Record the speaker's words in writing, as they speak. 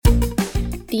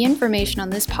The information on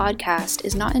this podcast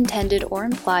is not intended or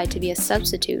implied to be a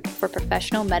substitute for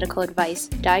professional medical advice,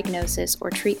 diagnosis, or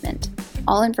treatment.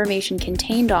 All information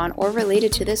contained on or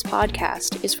related to this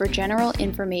podcast is for general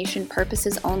information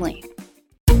purposes only.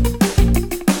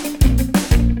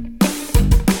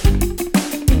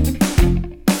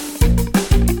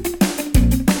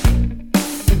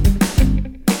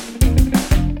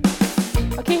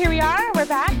 Okay, here we are. We're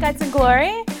back. Guts and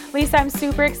Glory. Lisa, I'm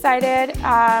super excited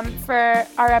for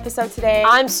our episode today.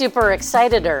 I'm super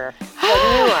exciteder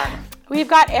than you are. We've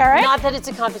got Eric. Not that it's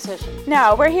a competition.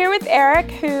 No, we're here with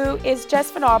Eric, who is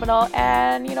just phenomenal.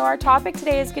 And, you know, our topic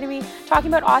today is going to be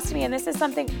talking about ostomy. And this is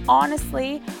something,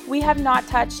 honestly, we have not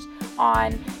touched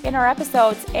on in our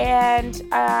episodes. And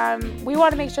we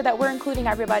want to make sure that we're including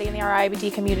everybody in the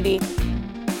RIBD community.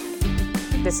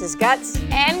 This is Guts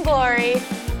And Glory.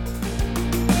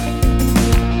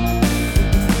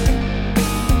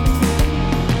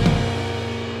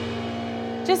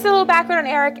 Just a little background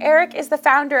on Eric. Eric is the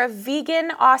founder of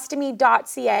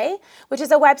veganostomy.ca, which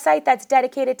is a website that's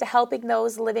dedicated to helping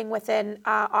those living with an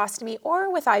ostomy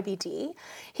or with IBD.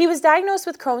 He was diagnosed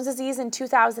with Crohn's disease in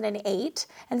 2008,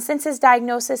 and since his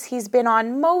diagnosis, he's been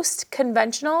on most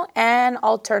conventional and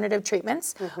alternative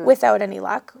treatments without any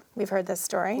luck. We've heard this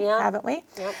story, haven't we?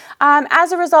 Yep.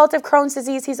 As a result of Crohn's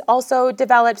disease, he's also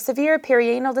developed severe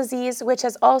perianal disease, which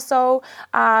has also,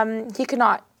 he could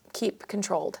not keep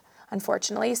controlled,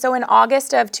 unfortunately. So in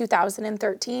August of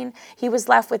 2013, he was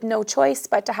left with no choice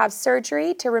but to have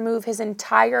surgery to remove his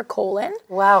entire colon.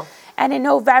 Wow. And in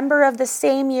November of the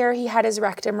same year, he had his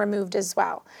rectum removed as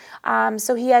well.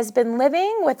 So he has been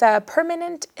living with a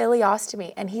permanent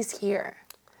ileostomy, and he's here.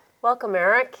 Welcome,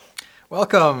 Eric.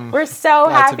 Welcome. We're so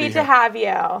Glad happy to here. have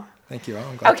you. Thank you.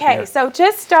 I'm glad to be Okay, here. so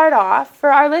just start off,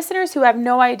 for our listeners who have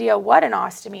no idea what an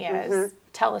ostomy is,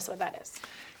 tell us what that is.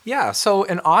 Yeah, so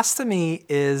an ostomy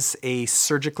is a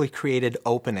surgically created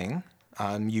opening,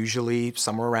 usually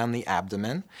somewhere around the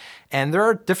abdomen. And there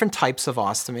are different types of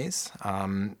ostomies.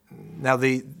 Now,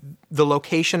 the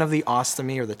location of the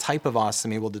ostomy or the type of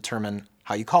ostomy will determine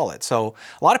how you call it. So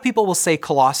a lot of people will say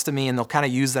colostomy, and they'll kind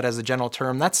of use that as a general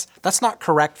term. That's not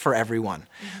correct for everyone.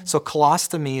 So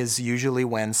colostomy is usually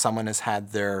when someone has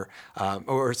had their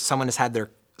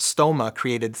stoma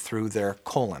created through their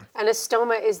colon. And a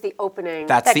stoma is the opening.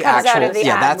 That's That the comes out actual, of the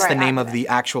that's the right name of abdomen. the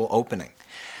actual opening.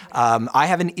 I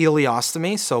have an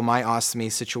ileostomy, so my ostomy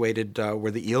is situated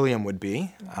where the ileum would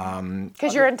be.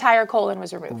 Because your entire colon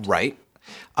was removed. Right.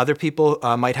 Other people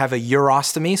might have a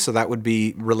urostomy, so that would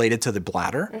be related to the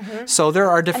bladder. So there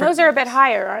are And different. those are a bit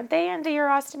higher, aren't they, into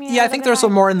urostomy? Yeah, I think there's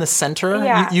more in the center.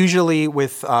 Yeah. Usually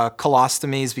with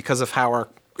colostomies, because of how our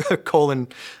colon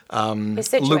loops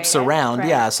situated, around. right.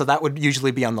 Yeah, so that would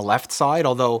usually be on the left side,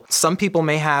 although some people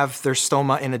may have their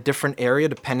stoma in a different area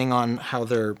depending on how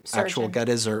their actual gut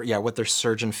is, or what their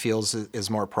surgeon feels is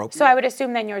more appropriate. So I would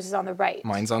assume then yours is on the right.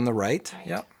 Mine's on the right.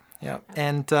 Yep.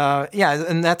 And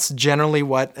and that's generally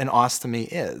what an ostomy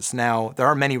is. Now, there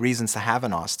are many reasons to have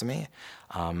an ostomy.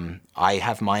 I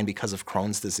have mine because of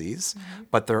Crohn's disease,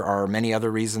 but there are many other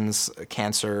reasons: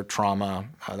 cancer, trauma,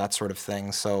 that sort of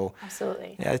thing. So,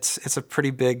 Absolutely. yeah, it's a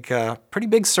pretty big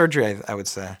surgery, I would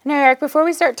say. Now, Eric, before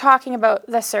we start talking about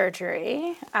the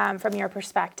surgery, from your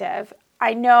perspective,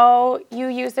 I know you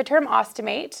use the term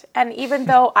ostomate, and even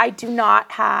though I do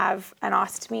not have an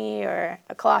ostomy or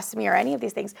a colostomy or any of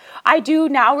these things, I do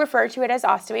now refer to it as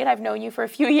ostomate. I've known you for a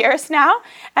few years now,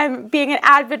 and being an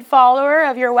avid follower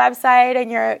of your website and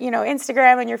your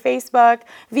Instagram and your Facebook,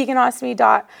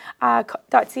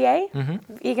 veganostomy.ca.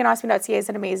 Veganostomy.ca is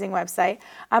an amazing website.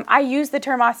 I use the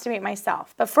term ostomate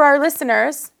myself, but for our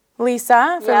listeners,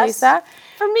 Lisa,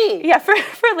 For me. yeah, for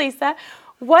Lisa,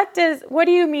 what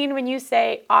do you mean when you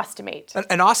say ostomate?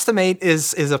 An ostomate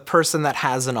is a person that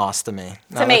has an ostomy.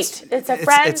 It's a mate. It's a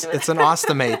friend. It's an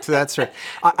ostomate. That's right.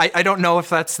 I don't know if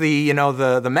that's the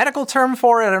the medical term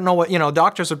for it. I don't know what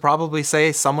doctors would probably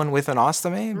say someone with an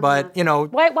ostomy, but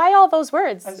Why all those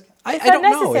words? I It's don't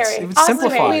know. unnecessary. It would Ostomate.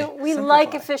 simplify. We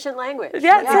like efficient language.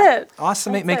 Yeah, that's it.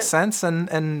 Ostomate makes sense,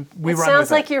 and we It run sounds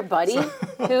with like it. your buddy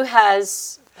who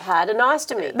has had an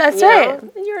ostomy. That's you right. know?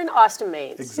 You're an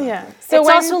ostomate. Yeah. So it's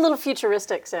also a little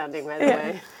futuristic sounding, by the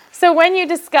way. So when you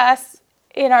discuss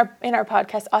in our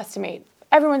podcast ostomate,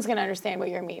 everyone's going to understand what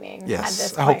you're meaning Yes, at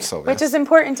this I point, hope so, which yes. is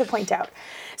important to point out.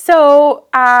 So,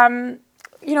 we're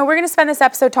going to spend this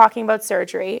episode talking about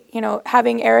surgery.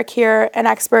 Having Eric here, an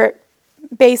expert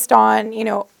based on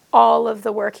all of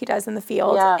the work he does in the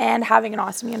field, and having an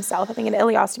ostomy himself, having an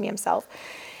ileostomy himself.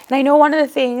 And I know one of the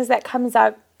things that comes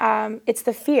up, it's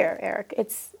the fear, Eric.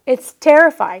 It's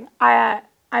terrifying.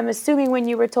 I'm assuming when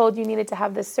you were told you needed to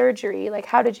have this surgery, like,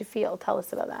 how did you feel? Tell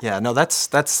us about that. Yeah, no, that's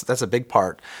a big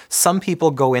part. Some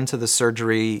people go into the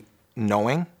surgery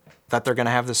knowing that they're going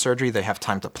to have the surgery. They have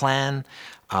time to plan.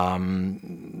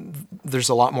 There's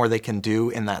a lot more they can do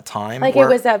in that time. Like, it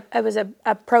was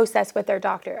a process with their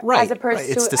doctor, right, as opposed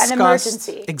it's to discussed, an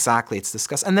emergency. Exactly, it's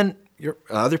discussed. And then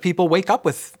other people wake up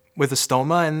with a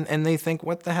stoma and they think,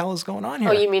 what the hell is going on here?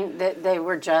 Oh, you mean that they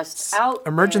were just out?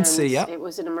 Emergency, and yeah. It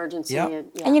was an emergency. Yeah.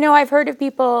 And I've heard of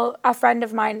people, a friend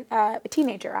of mine, a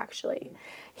teenager actually,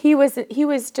 he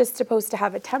was just supposed to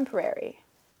have a temporary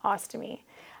ostomy.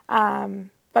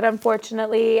 But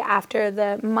unfortunately, after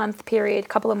the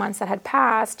couple of months that had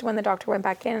passed, when the doctor went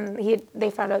back in, they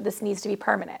found out this needs to be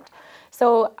permanent.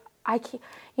 So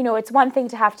it's one thing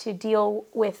to have to deal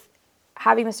with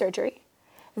having the surgery,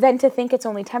 then to think it's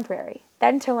only temporary,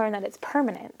 then to learn that it's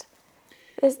permanent.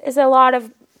 This is a lot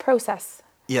of process.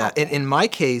 Yeah, in my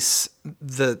case,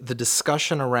 the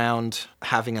discussion around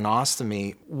having an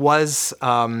ostomy was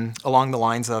along the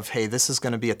lines of, hey, this is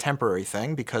going to be a temporary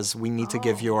thing because we need to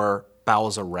give your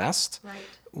bowels a rest. Right.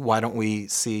 Why don't we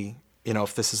see,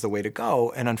 if this is the way to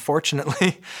go? And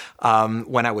unfortunately,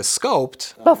 when I was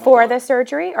scoped... Before the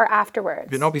surgery or afterwards?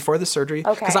 Before the surgery.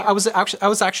 Okay. Because I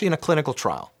was actually in a clinical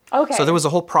trial. Okay. So there was a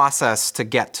whole process to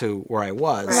get to where I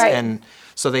was. Right. And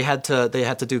so they had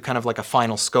to do kind of like a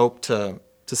final scope to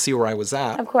see where I was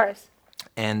at. Of course.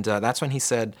 And that's when he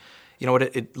said, you know what,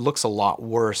 it looks a lot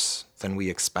worse than we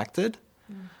expected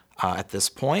at this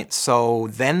point. So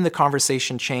then the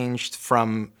conversation changed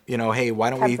from, hey, why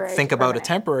don't we think about a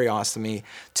temporary ostomy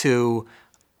to,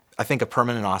 I think a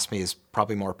permanent ostomy is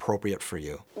probably more appropriate for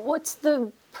you. What's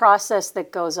the process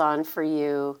that goes on for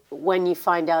you when you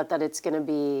find out that it's going to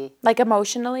be... Like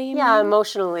emotionally? Yeah,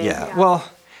 emotionally. Yeah. Well...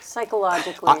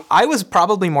 Psychologically. I was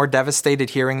probably more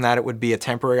devastated hearing that it would be a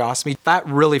temporary ostomy. That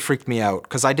really freaked me out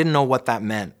because I didn't know what that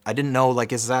meant. I didn't know,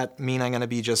 does that mean I'm going to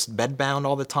be just bedbound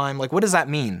all the time? What does that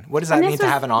mean? What does that mean to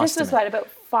have an ostomy? This was about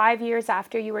 5 years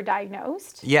after you were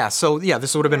diagnosed? Yeah, so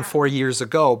this would have been 4 years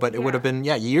ago, but it would have been,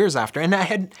 years after. And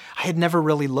I had never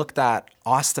really looked at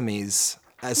ostomies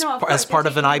as part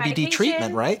of an IBD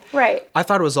treatment, right? Right. I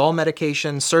thought it was all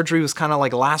medication. Surgery was kind of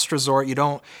like last resort. You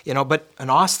don't, but an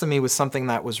ostomy was something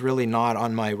that was really not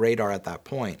on my radar at that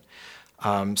point.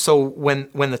 So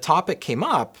when the topic came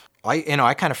up,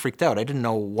 I kind of freaked out. I didn't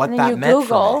know what that meant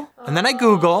for me. And then I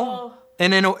Google.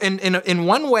 And in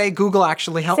one way, Google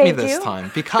actually helped me this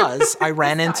time because I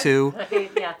ran into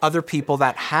other people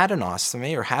that had an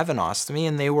ostomy or have an ostomy,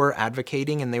 and they were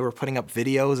advocating and they were putting up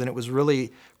videos, and it was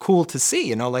really cool to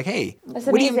see. Hey,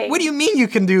 what do you mean you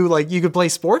can do you could play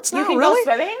sports now? You can really?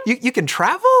 go swimming? You can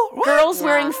travel? What? Girls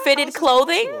wearing fitted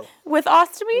clothing with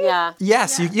ostomy? Yeah.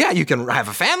 Yes. You can have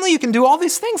a family. You can do all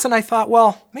these things. And I thought,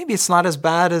 well, maybe it's not as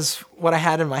bad as what I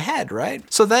had in my head, right?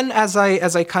 So then, as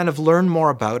I kind of learned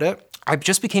more about it, I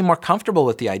just became more comfortable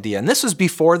with the idea. And this was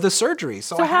before the surgery.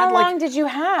 So how long did you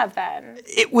have then?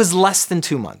 It was less than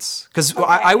 2 months. Because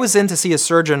I was in to see a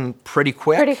surgeon pretty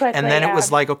quick. Pretty quickly, and then it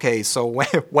was okay, so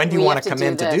when do you want to come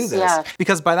in to do this? Yeah.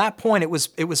 Because by that point, it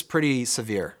was pretty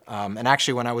severe. And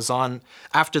actually, when I was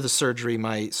after the surgery,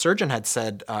 my surgeon had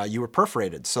said, you were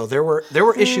perforated. So there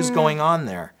were issues going on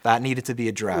there that needed to be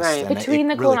addressed. Right. And Between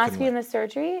the colonoscopy and the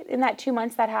surgery, in that 2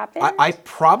 months that happened? I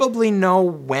probably know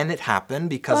when it happened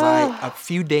because a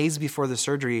few days before the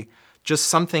surgery, just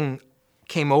something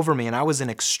came over me and I was in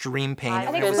extreme pain.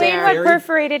 And explain what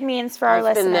perforated means for our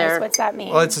listeners. What's that mean?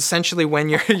 Well, it's essentially when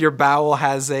your bowel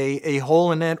has a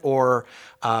hole in it or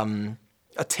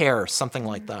a tear, something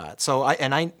like that. So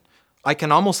I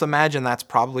can almost imagine that's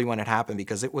probably when it happened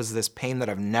because it was this pain that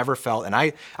I've never felt. And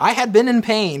I had been in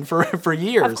pain for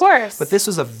years. Of course. But this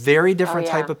was a very different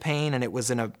type of pain, and it was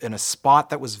in a spot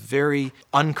that was very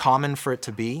uncommon for it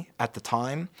to be at the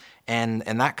time. And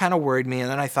that kind of worried me. And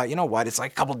then I thought, you know what? It's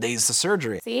like a couple days to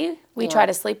surgery. See? We try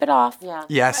to sleep it off. Yeah.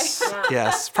 Yes.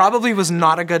 Yes. Probably was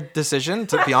not a good decision,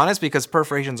 to be honest, because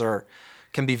perforations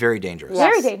can be very dangerous. Yes.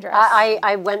 Very dangerous.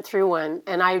 I went through one,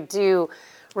 and I do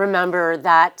remember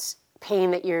that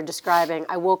pain that you're describing.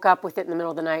 I woke up with it in the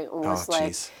middle of the night and was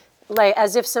like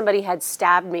as if somebody had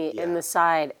stabbed me in the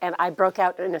side, and I broke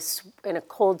out in a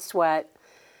cold sweat,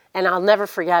 and I'll never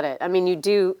forget it. I mean,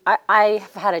 I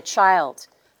have had a child.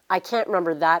 I can't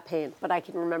remember that pain, but I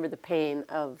can remember the pain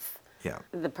of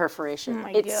the perforation. Oh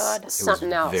my it's God.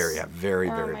 something else. Very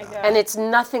bad. God. And it's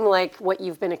nothing like what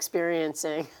you've been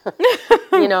experiencing,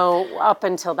 up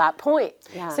until that point.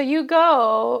 Yeah. So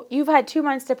you've had 2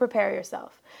 months to prepare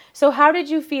yourself. So how did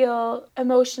you feel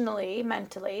emotionally,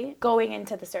 mentally, going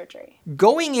into the surgery?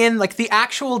 Going in, like the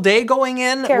actual day going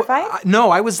in. Terrified?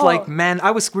 No, I was like, man,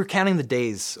 we're counting the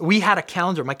days. We had a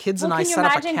calendar. My kids and I set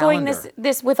up a calendar. Can you imagine going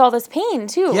this with all this pain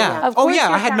too? Yeah. Of course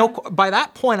I had by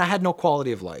that point, I had no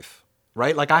quality of life,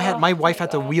 right? Like my wife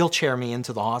had to wheelchair me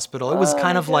into the hospital. It was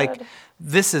kind of like,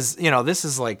 this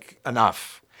is like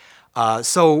enough.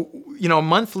 So, a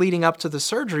month leading up to the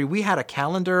surgery, we had a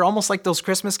calendar, almost like those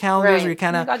Christmas calendars where you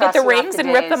kind of get the rings and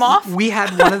rip them off. We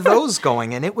had one of those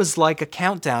going, and it was like a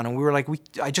countdown, and we were like,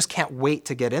 I just can't wait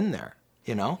to get in there,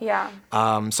 Yeah.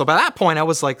 So by that point, I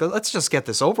was like, let's just get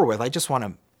this over with. I just want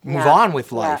to move on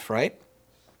with life, right?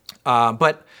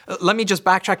 But let me just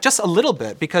backtrack just a little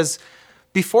bit, because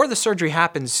before the surgery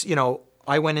happens,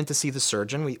 I went in to see the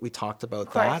surgeon. We talked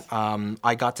about that.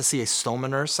 I got to see a stoma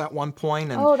nurse at one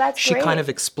point, and she kind of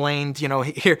explained,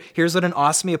 here's what an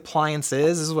ostomy appliance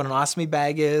is. This is what an ostomy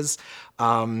bag is.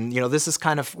 This is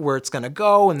kind of where it's going to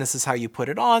go, and this is how you put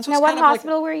it on. So now, what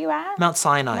hospital were you at? Mount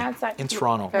Sinai in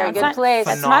Toronto. Very good place.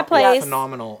 That's my place.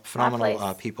 Phenomenal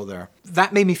people there.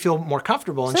 That made me feel more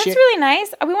comfortable. So that's really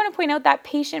nice. We want to point out that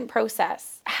patient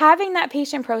process. Having that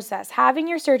patient process, having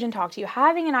your surgeon talk to you,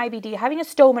 having an IBD, having a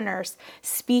stoma nurse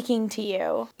speaking to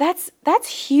you, that's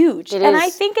huge. And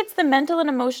I think it's the mental and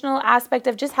emotional aspect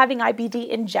of just having IBD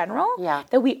in general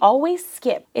that we always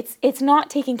skip. It's not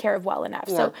taken care of well enough.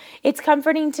 So it's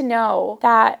comforting to know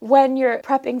that when you're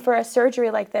prepping for a surgery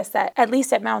like this, that at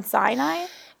least at Mount Sinai,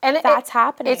 and that's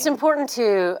happening. It's important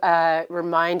to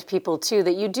remind people, too,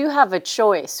 that you do have a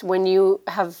choice when you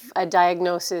have a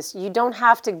diagnosis. You don't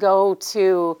have to go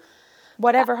to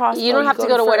whatever hospital. You don't have to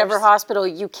go to whatever hospital.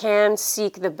 You can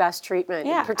seek the best treatment.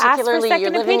 Yeah, particularly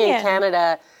you're living in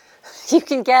Canada. You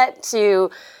can get to,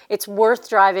 it's worth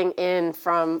driving in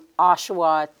from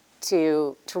Oshawa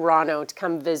to Toronto to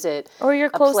come visit or your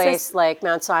closest, a place like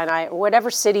Mount Sinai or whatever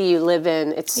city you live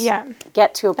in.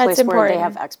 Get to a place where they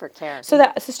have expert care. So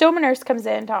the stoma nurse comes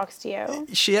in and talks to you.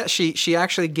 She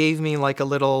actually gave me like a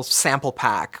little sample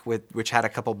pack which had a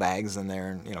couple bags in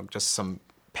there and just some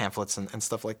pamphlets and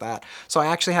stuff like that. So I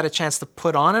actually had a chance to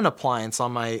put on an appliance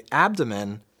on my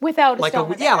abdomen. Without a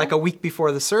stoma there. Like a week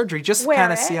before the surgery, just to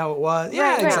kind of see how it was.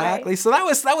 Yeah, exactly. Right. So that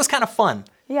was kind of fun.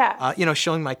 Yeah.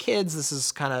 Showing my kids this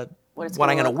is kind of what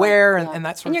I'm going to wear and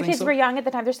that sort of thing. And your kids were young at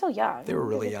the time. They're still young. They were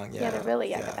really young, yeah. Yeah, they're really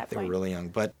young at that point. They were really young.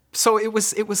 But so it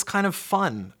was kind of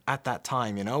fun at that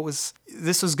time,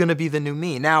 this was going to be the new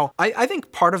me. Now, I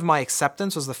think part of my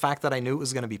acceptance was the fact that I knew it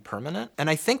was going to be permanent. And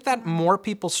I think that more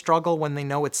people struggle when they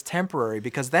know it's temporary,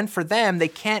 because then for them, they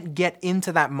can't get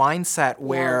into that mindset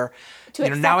where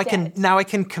now I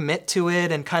can commit to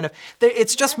it, and kind of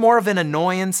it's just more of an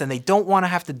annoyance, and they don't want to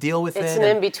have to deal with it. It's an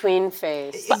in-between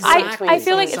phase. Exactly. I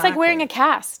feel like it's like wearing a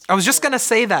cast. I was just going to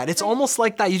say that. It's almost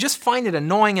like that. You just find it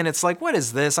annoying, and it's like, what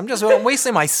is this? I'm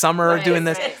wasting my summer doing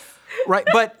this. Right,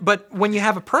 but when you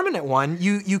have a permanent one,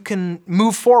 you can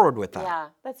move forward with that. Yeah,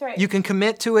 that's right. You can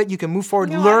commit to it, you can move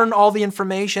forward, learn all the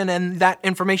information, and that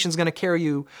information is going to carry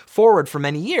you forward for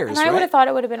many years. And I would have thought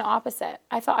it would have been opposite.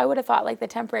 I would have thought like the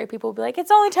temporary people would be like,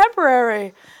 it's only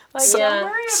temporary. Like, don't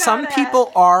worry about some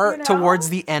people are towards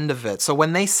the end of it. So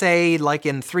when they say, like,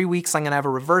 in 3 weeks I'm going to have a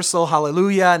reversal,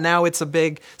 hallelujah, now it's a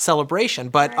big celebration.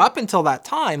 But up until that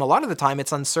time, a lot of the time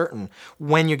it's uncertain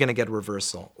when you're going to get a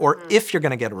reversal or if you're going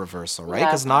to get a reversal, right?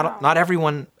 Because not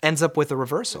everyone ends up with a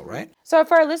reversal, right? So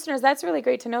for our listeners, that's really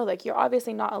great to know. Like, you're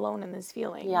obviously not alone in these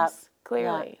feelings. Yeah.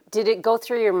 Clearly. Yeah. Did it go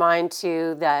through your mind,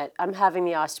 too, that I'm having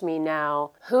the ostomy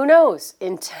now? Who knows?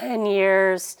 In 10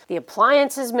 years, the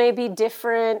appliances may be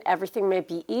different. Everything may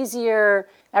be easier.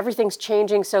 Everything's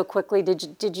changing so quickly.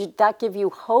 Did that give you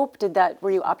hope?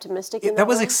 Were you optimistic in that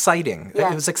was way? exciting.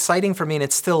 Yeah. It was exciting for me, and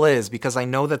it still is, because I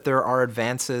know that there are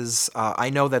advances. I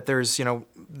know that there's,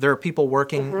 there are people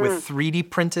working with 3D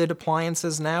printed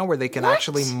appliances now where they can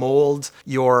actually mold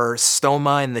your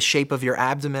stoma in the shape of your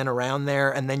abdomen around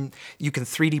there, and then you can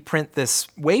 3D print this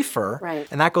wafer,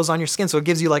 and that goes on your skin, so it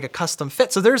gives you like a custom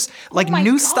fit. So there's like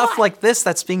new stuff like this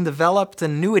that's being developed,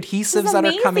 and new adhesives that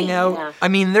are coming out. Yeah. I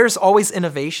mean, there's always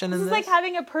innovation in this. This is like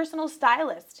having a personal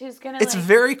stylist who's going to It's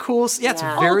very cool. Yeah, it's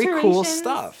very cool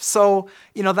stuff. So,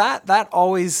 that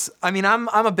always, I mean, I'm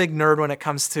a big nerd when it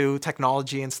comes to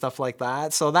technology and stuff like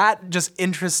that. So that just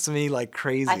interests me like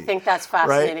crazy. I think that's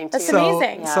fascinating too. That's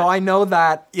amazing. So I know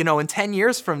that, in 10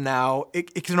 years from now,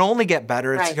 it can only get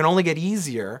better. It can only get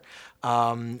easier.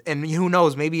 And who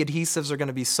knows, maybe adhesives are going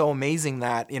to be so amazing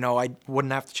that, I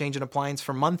wouldn't have to change an appliance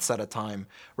for months at a time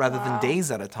rather than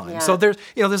days at a time. Yeah. So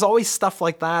there's always stuff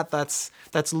like that that's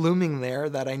looming there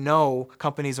that I know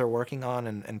companies are working on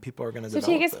and people are going to develop.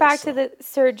 So take us back to the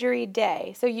surgery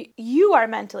day. So you are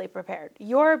mentally prepared.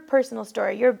 Your personal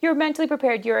story, you're mentally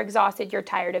prepared, you're exhausted, you're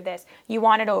tired of this. You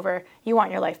want it over, you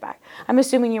want your life back. I'm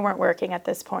assuming you weren't working at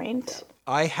this point.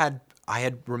 I had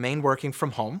remained working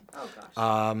from home,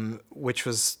 which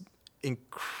was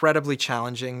incredibly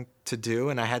challenging to do,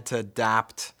 and I had to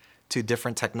adapt to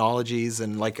different technologies.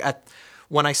 And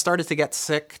when I started to get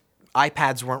sick,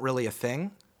 iPads weren't really a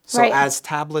thing. So as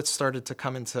tablets started to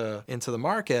come into the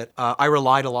market, I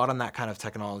relied a lot on that kind of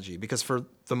technology because for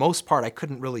the most part, I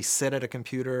couldn't really sit at a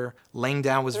computer. Laying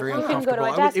down was very uncomfortable.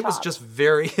 It was just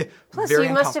very, Plus, very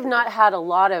you must have not had a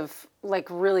lot of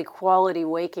really quality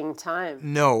waking time.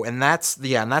 No, and that's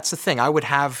the thing. I would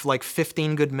have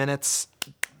 15 good minutes,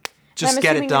 just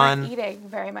get it done. I'm assuming you weren't eating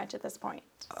very much at this point.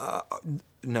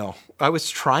 No, I was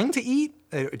trying to eat.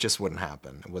 It just wouldn't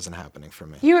happen. It wasn't happening for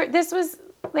me. This was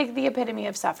the epitome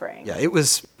of suffering. Yeah, it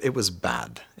was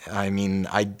bad. I mean,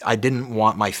 I didn't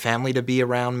want my family to be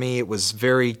around me. It was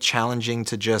very challenging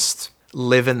to just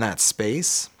live in that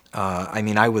space.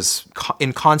 I was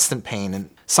in constant pain, and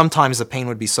sometimes the pain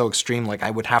would be so extreme,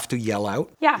 I would have to yell out.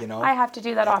 Yeah, I have to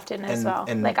do that often as well.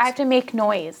 I have to make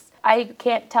noise. I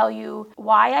can't tell you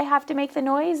why I have to make the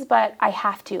noise, but I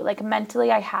have to.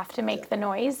 Mentally, I have to make the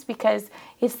noise because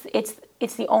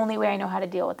it's the only way I know how to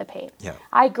deal with the pain. Yeah.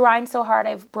 I grind so hard,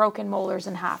 I've broken molars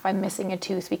in half. I'm missing a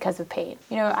tooth because of pain.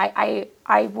 I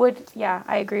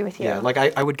agree with you.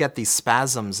 Yeah, I would get these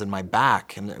spasms in my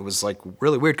back, and it was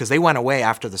really weird because they went away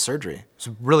after the surgery. It was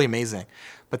really amazing.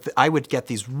 But I would get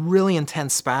these really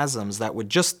intense spasms that would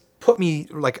just put me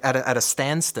at a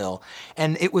standstill.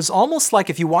 And it was almost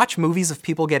like if you watch movies of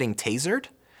people getting tasered,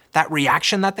 that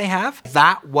reaction that they have,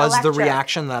 that was the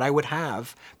reaction that I would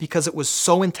have because it was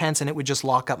so intense and it would just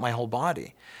lock up my whole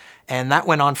body. And that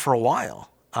went on for a while.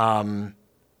 And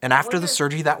after the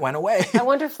surgery, that went away. I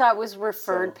wonder if that was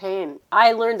referred pain.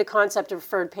 I learned the concept of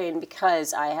referred pain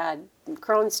because I had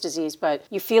Crohn's disease, but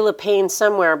you feel a pain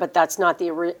somewhere, but that's not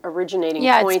the originating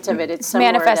point of it. It's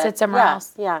somewhere manifested somewhere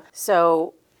else. Yeah.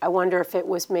 So I wonder if it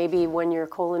was maybe when your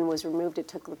colon was removed, it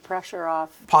took the pressure off.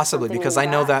 Possibly, because I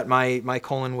know that my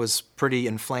colon was pretty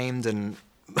inflamed and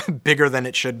bigger than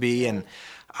it should be, and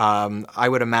I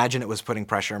would imagine it was putting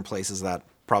pressure in places that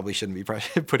probably shouldn't be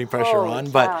putting pressure on.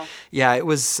 Cow. But yeah, it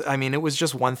was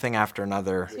just one thing after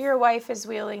another. So your wife is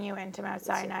wheeling you into Mount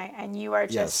Sinai, and you are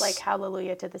just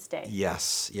hallelujah to this day.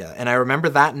 Yes, yeah. And I remember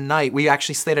that night, we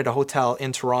actually stayed at a hotel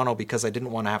in Toronto because I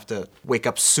didn't want to have to wake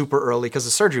up super early because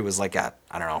the surgery was at,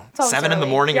 7 in the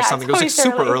morning or something. It was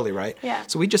super early, right? Yeah.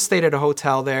 So we just stayed at a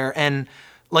hotel there, and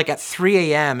at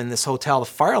 3 a.m. in this hotel, the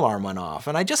fire alarm went off.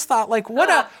 And I just thought, what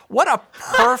a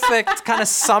perfect kind of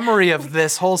summary of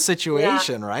this whole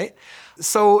situation, right?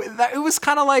 So it was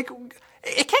kind of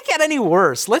it can't get any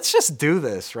worse. Let's just do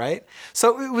this, right?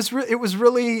 So it was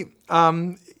really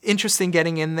interesting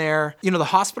getting in there. The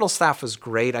hospital staff was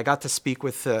great. I got to speak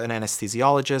with an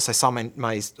anesthesiologist. I saw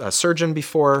my surgeon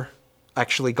before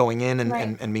actually going in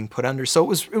and being put under. So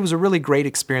it was a really great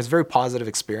experience, very positive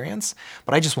experience,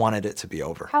 but I just wanted it to be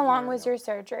over. How long was your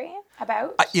surgery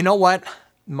about? You know what?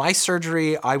 My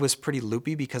surgery, I was pretty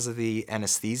loopy because of the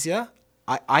anesthesia.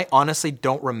 I honestly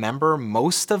don't remember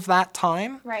most of that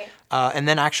time. Right. And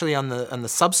then actually on the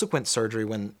subsequent surgery,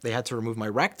 when they had to remove my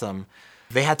rectum,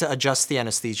 they had to adjust the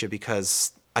anesthesia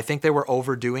because I think they were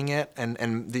overdoing it,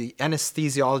 and the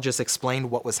anesthesiologist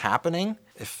explained what was happening,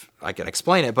 if I can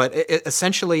explain it, but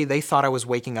essentially they thought I was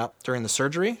waking up during the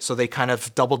surgery, so they kind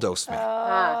of double dosed me.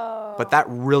 Oh. But that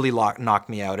really knocked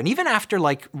me out. And even after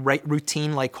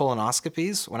routine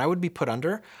colonoscopies, when I would be put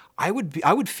under, I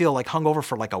would feel hungover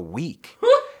for a week.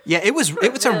 Yeah, it was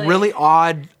a really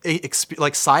odd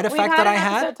side effect that I had. We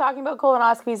had an episode talking about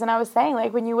colonoscopies, and I was saying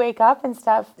when you wake up and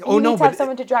stuff, you need to have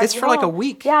someone to drive you home. It's for a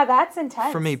week. Yeah, that's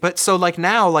intense for me. But so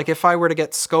now, if I were to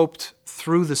get scoped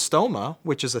through the stoma,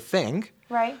 which is a thing,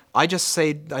 right? I just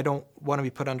say I don't want to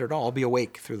be put under at all. I'll be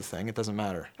awake through the thing. It doesn't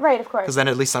matter. Right, of course. Because then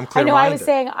at least I'm clear-minded. I know I was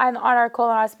saying on our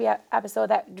colonoscopy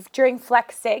episode that during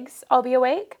flex SIGs, I'll be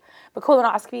awake, but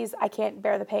colonoscopies, I can't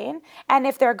bear the pain. And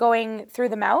if they're going through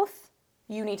the mouth,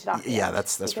 you need to knock me out.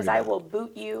 That's because pretty bad. I will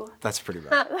boot you. That's pretty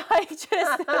bad.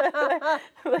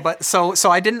 But so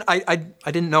I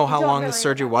didn't know how long the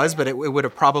surgery was, but it would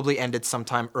have probably ended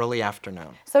sometime early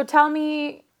afternoon. So tell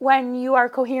me when you are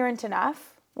coherent enough.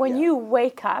 When you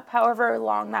wake up, however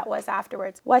long that was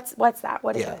afterwards, what's that?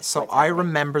 What is this? So What's I happening?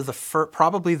 remember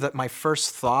probably my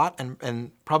first thought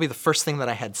and probably the first thing that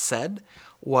I had said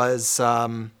was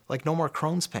like no more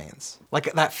Crohn's pains.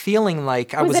 Like that feeling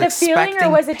like I was expecting Was it a feeling or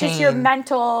was it pain. just your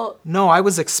mental? No, I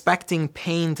was expecting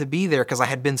pain to be there because I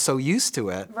had been so used to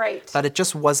it that it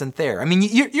just wasn't there. I mean,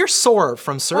 you're sore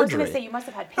from surgery. I was going to say you must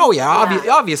have had pain. Oh yeah,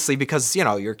 obviously because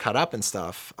you're cut up and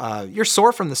stuff. You're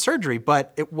sore from the surgery,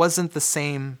 but it wasn't the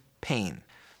same pain.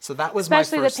 So that was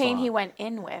especially my first the pain thought. he went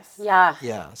in with. Yeah.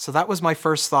 Yeah. So that was my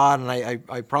first thought, and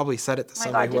I probably said it to Oh my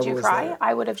somebody. God, did you was cry? there.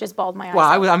 I would have just bawled my eyes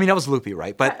Well, out. I mean, I was loopy,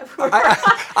 right? But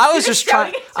I was just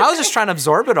trying. I was just trying to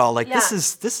absorb it all. Like this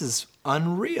is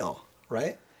unreal,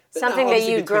 right? Something that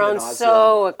you've grown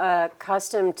so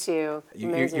accustomed to.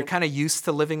 You're kind of used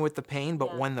to living with the pain,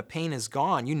 but when the pain is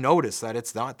gone, you notice that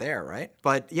it's not there, right?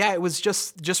 But yeah, it was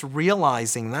just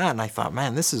realizing that, and I thought,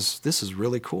 man, this is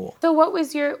really cool. So what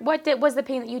was the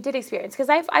pain that you did experience? Because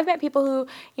I've met people who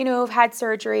have had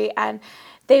surgery and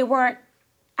they weren't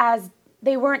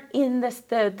in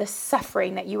the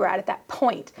suffering that you were at that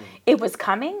point. It was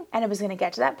coming and it was going to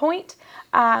get to that point,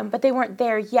 but they weren't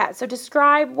there yet. So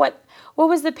describe what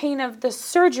was the pain of the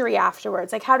surgery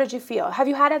afterwards? Like, how did you feel? Have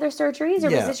you had other surgeries, or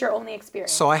was this your only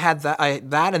experience? So I had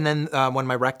that, and then when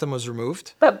my rectum was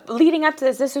removed. But leading up to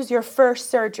this was your first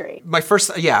surgery. My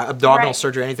first, abdominal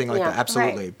surgery, anything like that,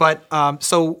 absolutely. Right. But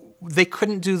so they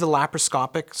couldn't do the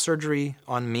laparoscopic surgery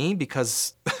on me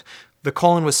because the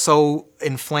colon was so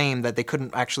inflamed that they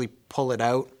couldn't actually pull it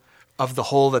out of the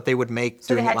hole that they would make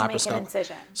doing the laparoscopy. So they had to make an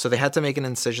incision. So they had to make an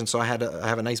incision. So I had to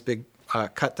have a nice big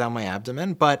cut down my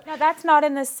abdomen. But now that's not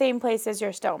in the same place as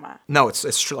your stoma. No,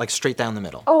 it's like straight down the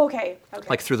middle. Oh, okay.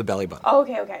 Like through the belly button. Oh,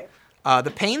 okay.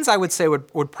 The pains, I would say,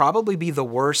 would probably be the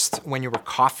worst when you were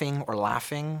coughing or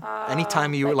laughing.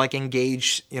 Anytime you were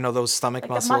engage, those stomach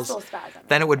muscles, the muscle spasm.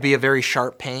 then it would be a very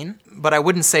sharp pain. But I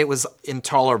wouldn't say it was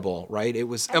intolerable, right? It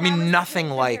was, nothing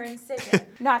like...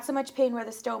 Not so much pain where the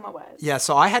stoma was. Yeah,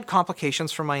 so I had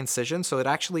complications from my incision, so it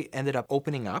actually ended up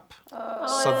opening up.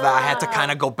 So that I had to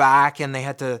kind of go back and they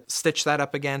had to stitch that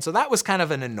up again. So that was kind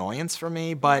of an annoyance for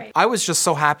me, but I was just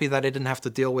so happy that I didn't have to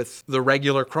deal with the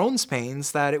regular Crohn's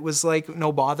pains that it was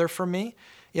no bother for me.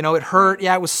 It hurt.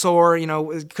 Yeah, it was sore.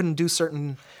 It couldn't do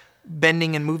certain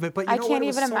bending and movement, but I can't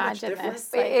even imagine this.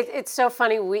 It's so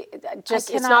funny.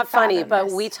 It's not funny,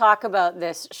 but we talk about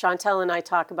this. Chantel and I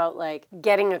talk about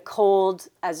getting a cold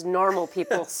as normal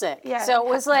people sick. Yeah. So it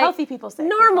was healthy people sick.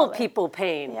 Normal people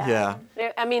pain. Yeah.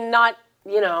 I mean, not.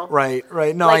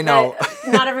 Right. No, I know.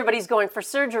 Not everybody's going for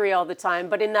surgery all the time,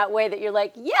 but in that way that you're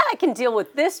I can deal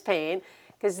with this pain.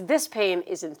 Because this pain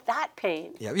isn't that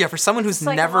pain. Yeah. For someone who's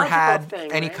never had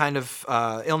any kind of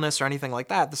illness or anything like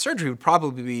that, the surgery would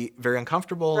probably be very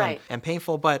uncomfortable and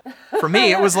painful. But for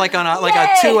me, it was a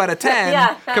 2 out of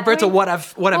 10 compared to what I've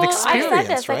experienced. I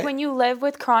said this, right? when you live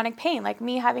with chronic pain, like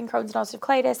me having Crohn's and ulcerative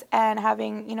colitis and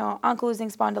having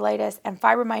ankylosing spondylitis and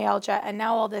fibromyalgia and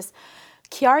now all this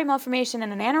Chiari malformation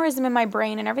and an aneurysm in my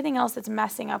brain and everything else that's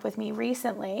messing up with me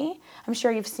recently. I'm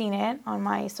sure you've seen it on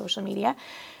my social media.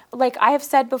 Like I have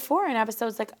said before in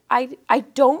episodes, I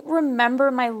don't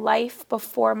remember my life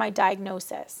before my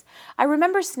diagnosis. I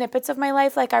remember snippets of my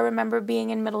life, I remember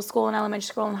being in middle school and elementary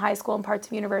school and high school and parts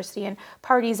of university and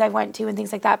parties I went to and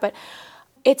things like that, but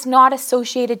it's not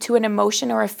associated to an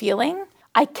emotion or a feeling.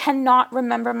 I cannot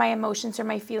remember my emotions or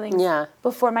my feelings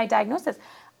before my diagnosis.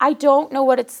 I don't know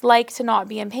what it's like to not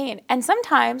be in pain. And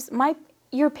sometimes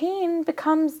your pain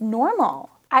becomes normal.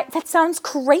 That sounds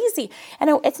crazy. And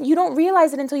you don't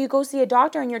realize it until you go see a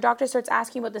doctor and your doctor starts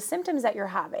asking about the symptoms that you're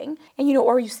having. And,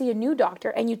 or you see a new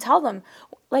doctor and you tell them,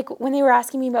 when they were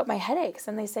asking me about my headaches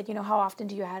and they said, how often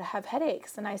do you have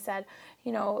headaches? And I said,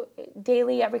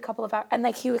 daily, every couple of hours. And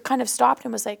he kind of stopped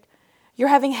and was like, you're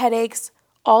having headaches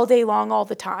all day long, all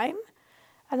the time?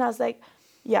 And I was like,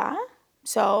 yeah,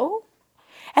 so...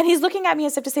 And he's looking at me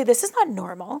as if to say, this is not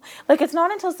normal. It's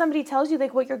not until somebody tells you,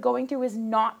 what you're going through is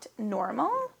not normal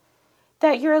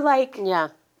that you're yeah.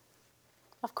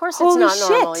 Of course it's not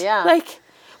normal, shit. Yeah.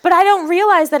 But I don't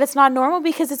realize that it's not normal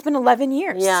because it's been 11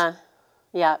 years.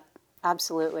 Yeah,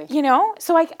 absolutely.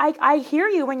 So I hear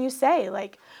you when you say,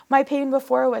 my pain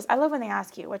before was, I love when they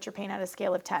ask you, what's your pain on a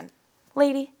scale of 10?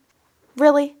 Lady,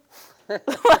 really?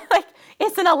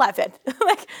 It's an 11.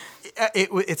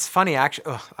 It's funny,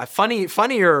 actually.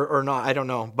 Funny or not, I don't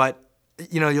know. But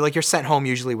you're sent home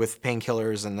usually with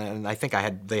painkillers, and I think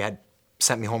they had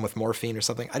sent me home with morphine or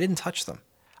something. I didn't touch them.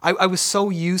 I was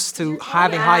so used to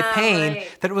having high pain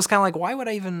that it was kind of why would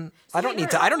I even? I don't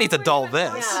need to dull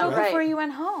this. Before you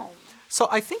went home. So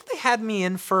I think they had me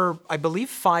in for, I believe,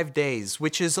 5 days,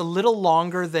 which is a little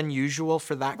longer than usual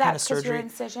for that kind of surgery.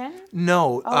 That's because your incision?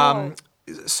 No.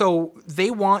 So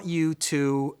they want you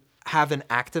to have an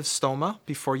active stoma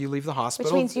before you leave the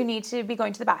hospital. Which means you need to be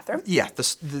going to the bathroom. Yeah, the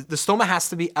stoma has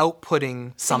to be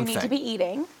outputting something. So you need to be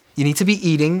eating. You need to be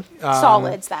eating.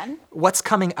 Solids then. What's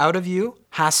coming out of you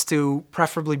has to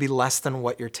preferably be less than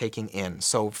what you're taking in.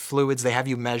 So fluids, they have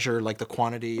you measure like the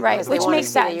quantity. Right, which makes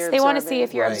sense. They want to see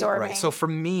if you're absorbing. Right. So for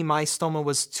me, my stoma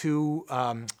was too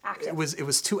active. It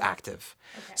was too active.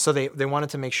 Okay. So they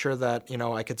wanted to make sure that,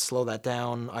 I could slow that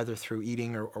down either through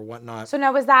eating or whatnot. So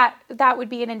now that would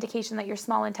be an indication that your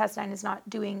small intestine is not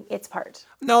doing its part?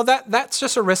 No, that's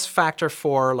just a risk factor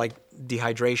for like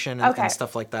dehydration and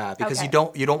stuff like that, because you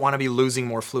don't want to be losing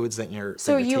more fluids than you're.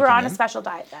 So you were on a special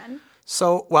diet then?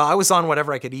 So, well, I was on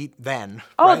whatever I could eat then.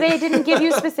 Oh, right? They didn't give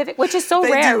you specific, which is so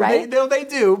rare, right? They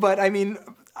do, but I mean,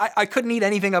 I couldn't eat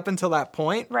anything up until that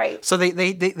point. Right. So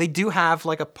they do have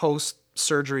like a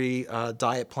post-surgery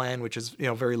diet plan, which is,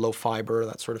 very low fiber,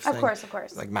 that sort of thing. Of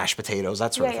course. Like mashed potatoes,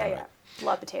 that sort of thing. Yeah.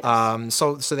 Love potatoes.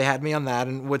 So they had me on that,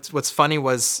 and what's funny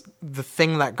was the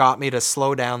thing that got me to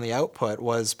slow down the output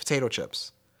was potato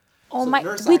chips. Oh my,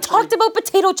 we talked about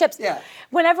potato chips. Yeah.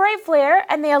 Whenever I flare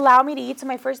and they allow me to eat, so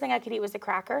my first thing I could eat was a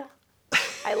cracker.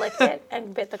 I licked it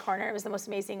and bit the corner. It was the most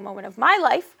amazing moment of my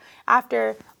life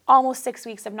after almost 6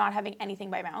 weeks of not having anything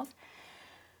by mouth.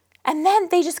 And then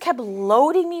they just kept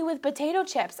loading me with potato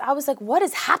chips. I was like, what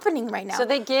is happening right now? So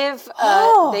they give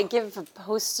a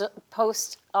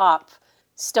post-op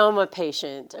stoma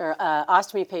patient or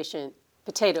ostomy patient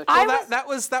potato chips. Well,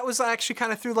 that was actually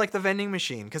kind of through like the vending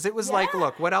machine, because it was like,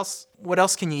 look, what else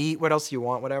can you eat? What else do you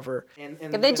want? Whatever. And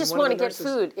they just want to get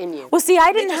food in you. Well, see,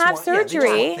 I didn't have surgery. They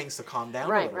just want things to calm down.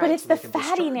 Right. But it's the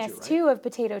fattiness too of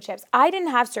potato chips. I didn't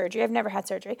have surgery. I've never had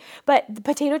surgery. But the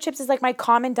potato chips is like my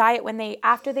common diet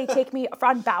after they take me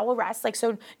on bowel rest. Like,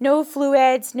 so no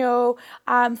fluids, no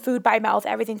food by mouth,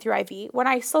 everything through IV. When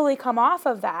I slowly come off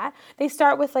of that, they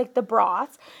start with like the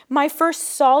broth. My first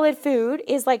solid food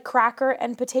is like cracker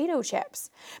and potato chips,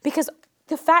 because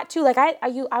the fat too, like I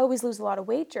always lose a lot of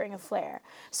weight during a flare,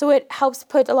 so it helps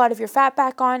put a lot of your fat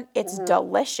back on. It's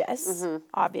delicious,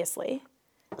 obviously.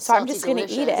 So I'm just gonna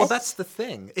eat it. Well, that's the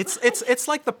thing. It's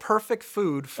like the perfect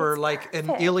food for an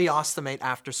ileostomate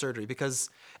after surgery, because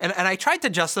and I tried to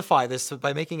justify this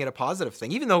by making it a positive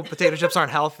thing, even though potato chips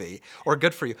aren't healthy or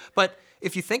good for you, but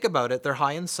if you think about it, they're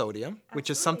high in sodium, which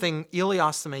is something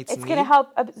ileostomates need. It's going to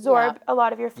help absorb a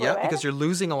lot of your fluid. Yeah, because you're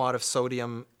losing a lot of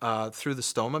sodium through the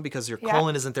stoma because your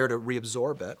colon isn't there to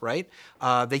reabsorb it, right?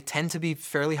 They tend to be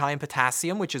fairly high in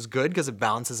potassium, which is good because it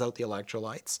balances out the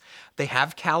electrolytes. They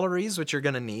have calories, which you're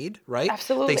going to need, right?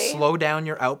 Absolutely. They slow down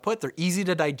your output. They're easy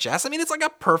to digest. I mean, it's like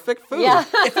a perfect food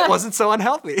if it wasn't so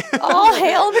unhealthy. All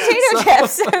hail potato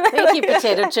chips. Thank you,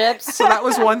 potato chips. So that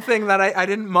was one thing that I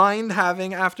didn't mind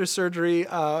having after surgery.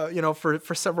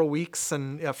 For several weeks,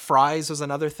 and fries was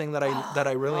another thing that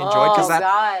I really enjoyed, because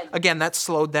that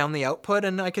slowed down the output,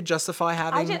 and I could justify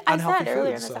having unhealthy food.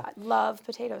 Earlier in this, I love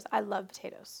potatoes. I love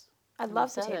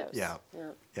potatoes. Yeah.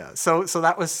 So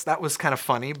that was kind of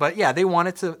funny, but yeah, they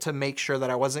wanted to make sure that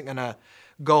I wasn't gonna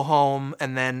go home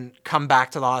and then come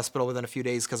back to the hospital within a few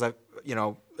days because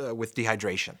with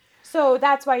dehydration. So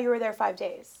that's why you were there 5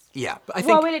 days. Yeah.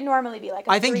 What would it normally be like?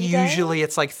 I think usually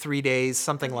it's like 3 days,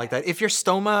 something like that. If your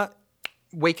stoma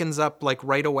wakens up like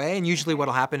right away, and usually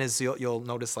what'll happen is you'll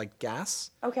notice like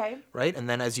gas. Okay. Right? And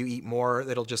then as you eat more,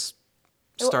 it'll just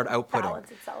start outputting.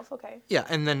 Balance itself, okay. Yeah,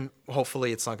 and then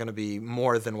hopefully it's not going to be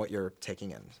more than what you're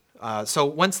taking in. So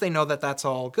once they know that that's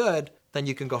all good, then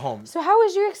you can go home. So how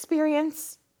was your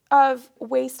experience of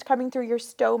waste coming through your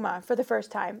stoma for the first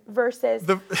time versus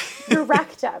your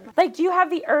rectum? Like, do you have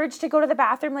the urge to go to the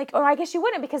bathroom? Like, or I guess you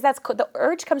wouldn't, because the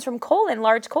urge comes from colon,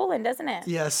 large colon, doesn't it?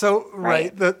 Yeah. So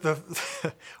right. The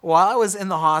while I was in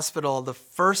the hospital, the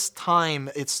first time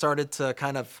it started to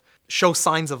kind of show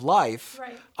signs of life,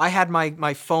 I had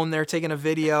my phone there taking a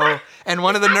video, and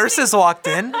one of the nurses walked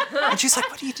in, and she's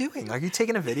like, "What are you doing? Are you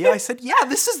taking a video?" I said, "Yeah,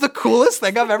 this is the coolest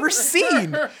thing I've ever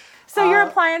seen." So your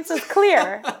appliance was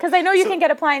clear, because I know you can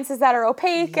get appliances that are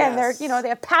opaque and they're, they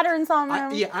have patterns on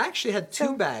them. I actually had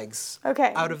two bags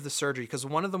out of the surgery, because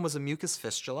one of them was a mucus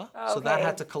fistula, so that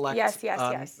had to collect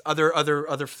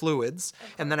other fluids,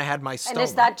 and then I had my stoma. And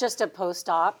is that just a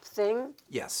post-op thing?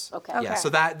 Yes. Okay. Yeah. So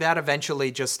that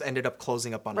eventually just ended up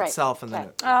closing up on itself, and then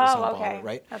it was no bother,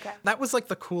 right? Okay. That was like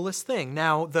the coolest thing.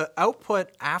 Now the output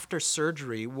after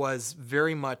surgery was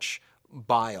very much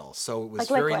bile, so it was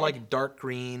very like dark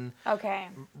green. Okay.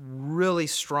 Really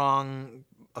strong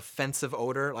offensive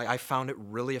odor. Like I found it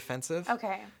really offensive.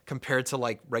 Okay. Compared to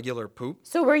like regular poop.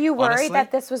 So were you worried honestly.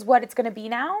 that this was what it's going to be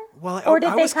now? Well, or did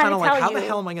I they was kind of like, tell how you? the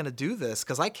hell am I going to do this?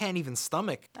 Because I can't even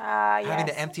stomach having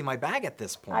to empty my bag at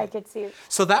this point. I could see.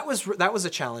 So that was a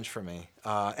challenge for me.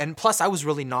 And plus, I was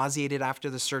really nauseated after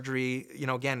the surgery. You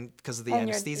know, again because of the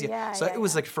anesthesia. So it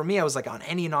was like for me, I was like on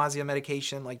any nausea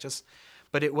medication, like just.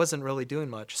 But it wasn't really doing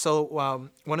much. So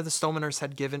one of the stoma nurses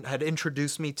had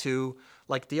introduced me to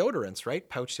like deodorants, right?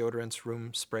 Pouch deodorants,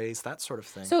 room sprays, that sort of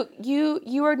thing. So you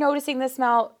were noticing the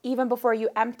smell even before you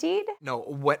emptied? No,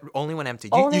 only when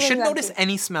emptied. Only you when shouldn't you notice empty.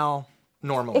 any smell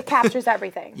normally. It captures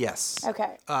everything. Yes.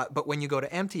 Okay. But when you go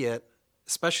to empty it,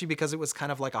 especially because it was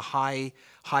kind of like a high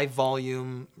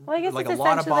volume, well, I guess like it's a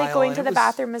lot of essentially bile, like going and to it the was-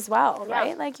 bathroom as well, Yeah.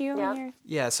 right? Like you. Yeah. And your...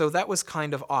 Yeah, so that was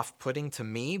kind of off-putting to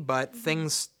me, but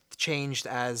things changed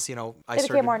as, I became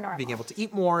started more normal. being able to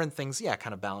eat more and things,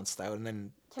 kind of balanced out, and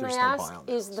then Can I there's ask, no bile.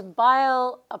 is the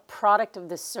bile a product of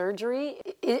the surgery,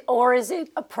 or is it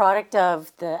a product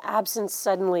of the absence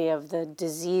suddenly of the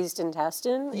diseased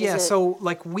intestine? Yeah, so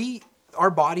like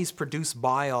our bodies produce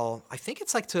bile. I think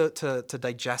it's like to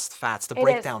digest fats, to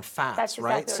break is. down fats, That's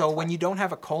right? exactly what So it's when for. you don't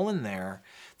have a colon there,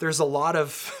 there's a lot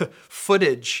of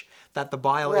footage that the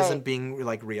bile Right. isn't being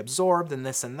like reabsorbed and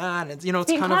this and that. And it's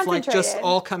being kind of like just concentrated.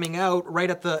 all coming out right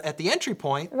at the entry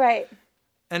point, Right.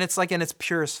 and it's like in its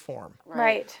purest form,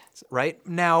 Right. right?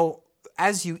 Now,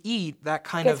 as you eat, that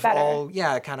kind Gets of better.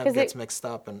 it kind of 'Cause gets it- mixed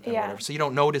up and yeah. whatever. So you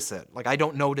don't notice it. Like I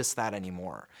don't notice that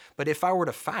anymore. But if I were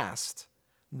to fast,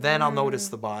 then I'll notice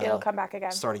the bile It'll come back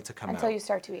again. starting to come until out. you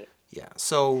start to eat. Yeah.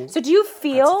 So So do you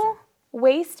feel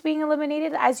waste being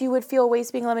eliminated as you would feel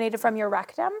waste being eliminated from your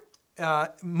rectum?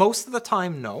 most of the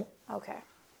time, no. Okay.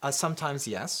 Sometimes,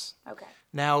 yes. Okay.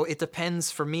 Now, it depends.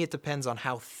 For me, it depends on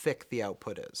how thick the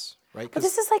output is, right? But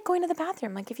this is like going to the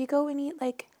bathroom. Like if you go and eat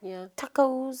like Yeah.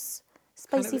 tacos,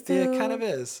 spicy food. Yeah, it kind of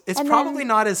is. It's And probably then-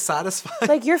 not as satisfying.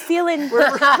 Like you're feeling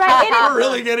right. It is. We're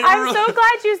really getting I'm real. so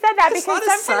glad you said that It's because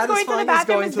not as sometimes going to the satisfying as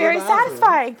bathroom going is to the very bathroom.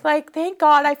 satisfying. Like thank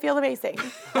God I feel amazing.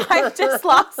 I've just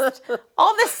lost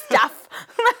all this stuff.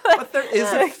 But there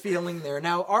is a feeling there.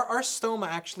 Now, our stoma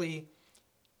actually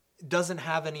doesn't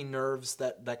have any nerves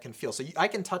that can feel. So I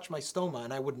can touch my stoma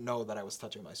and I wouldn't know that I was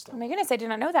touching my Oh stoma. my goodness, I did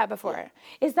not know that before.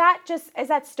 Is that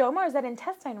stoma or is that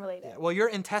intestine related? Well, your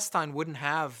intestine wouldn't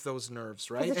have those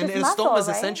nerves, right? it's And just a muscle, stoma is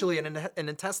right? essentially an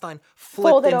intestine flipped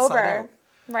Folded inside over. out.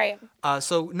 Right.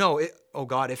 So no, oh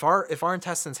God, if our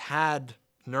intestines had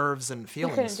nerves and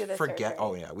feelings, do this forget. surgery.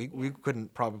 Oh yeah, we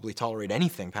couldn't probably tolerate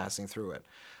anything passing through it.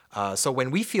 So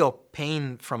when we feel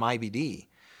pain from IBD,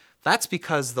 that's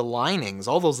because the linings,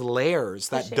 all those layers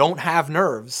that don't have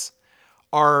nerves,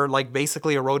 are like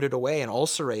basically eroded away and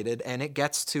ulcerated, and it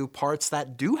gets to parts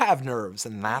that do have nerves,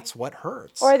 and that's what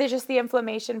hurts. Or there's just the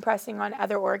inflammation pressing on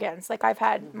other organs. Like I've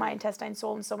had my intestine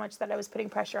swollen so much that I was putting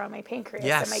pressure on my pancreas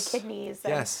and my Yes. kidneys.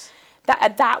 And Yes.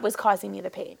 That was causing me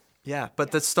the pain. Yeah, but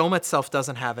the stoma itself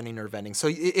doesn't have any nerve endings. So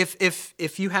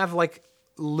if you have like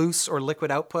loose or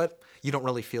liquid output, you don't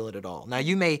really feel it at all. Now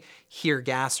you may hear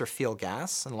gas or feel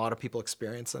gas, and a lot of people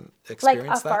experience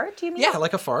that. fart, you mean? Yeah,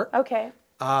 like a fart. Okay.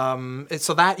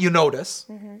 So that you notice,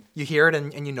 you hear it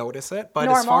and you notice it. But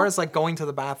as Normal. far as like going to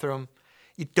the bathroom,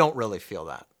 you don't really feel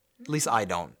that. At least I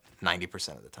don't,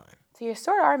 90% of the time. So you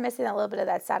sort of are missing a little bit of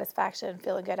that satisfaction,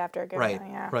 feeling good after a good Right, one.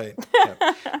 Yeah. right.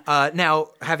 Yeah. Now,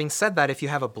 having said that, if you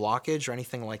have a blockage or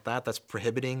anything like that that's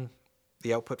prohibiting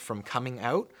the output from coming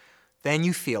out, then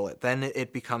you feel it. Then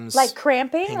it becomes Like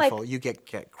cramping? painful. Like- You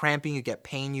get cramping, you get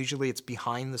pain. Usually it's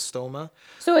behind the stoma.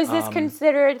 So is this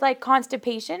considered like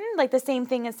constipation? Like the same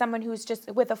thing as someone who's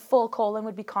just with a full colon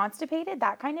would be constipated?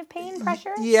 That kind of pain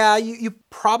pressure? Yeah, you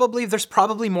probably, there's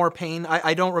probably more pain.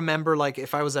 I don't remember, like,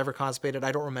 if I was ever constipated,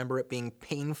 I don't remember it being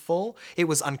painful. It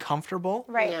was uncomfortable.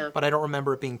 Right. Yeah. But I don't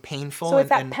remember it being painful. So it's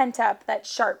that and pent up, that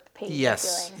sharp pain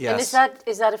yes, you're feeling. yes. And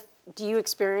is that do you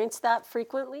experience that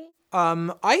frequently?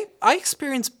 I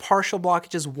experience partial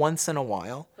blockages once in a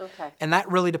while. Okay. And that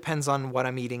really depends on what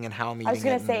I'm eating and how I'm eating was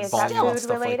gonna it say, and is that volume and food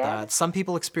stuff related? like that. Some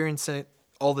people experience it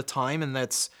all the time, and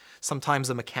that's sometimes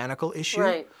a mechanical issue.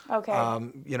 Right.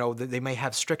 Okay. They may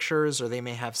have strictures or they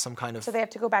may have some kind of... So they have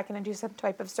to go back in and do some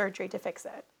type of surgery to fix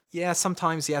it. Yeah,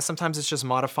 sometimes it's just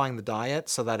modifying the diet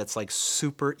so that it's like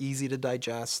super easy to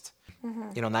digest.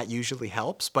 And that usually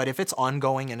helps. But if it's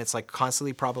ongoing and it's like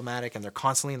constantly problematic and they're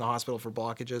constantly in the hospital for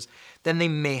blockages, then they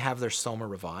may have their stoma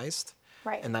revised.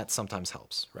 Right. And that sometimes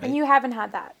helps, right? And you haven't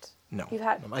had that? No. You've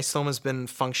had... My stoma's been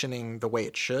functioning the way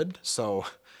it should, so...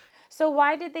 So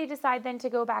why did they decide then to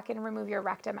go back and remove your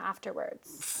rectum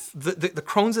afterwards? The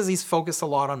Crohn's disease focused a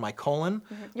lot on my colon.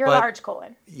 Your but- large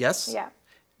colon. Yes. Yeah.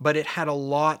 but it had a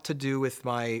lot to do with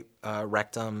my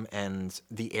rectum and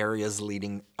the areas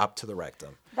leading up to the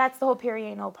rectum. That's the whole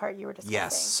perianal part you were discussing.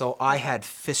 Yes. So I had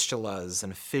fistulas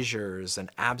and fissures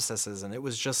and abscesses, and it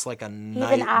was just like a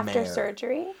nightmare. Even after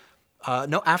surgery?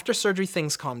 No, after surgery,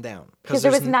 things calmed down. Because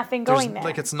there was nothing going there.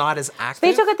 Like, it's not as active.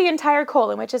 They took out the entire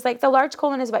colon, which is like, the large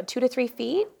colon is about 2 to 3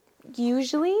 feet,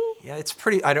 usually. Yeah, it's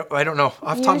pretty, I don't know.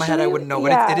 Off the top of my head, I wouldn't know,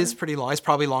 but it is pretty long. It's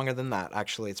probably longer than that,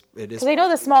 actually. It is. Because I know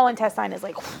the small intestine is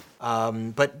like...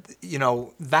 But,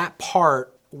 that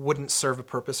part wouldn't serve a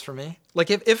purpose for me. Like,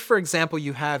 if for example,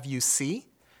 you have UC,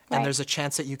 and there's a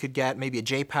chance that you could get maybe a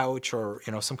J pouch or,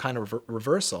 some kind of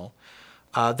reversal,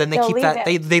 then they keep that.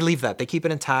 They leave that. They keep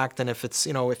it intact, and if it's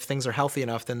if things are healthy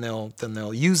enough, then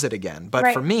they'll use it again.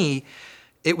 But for me,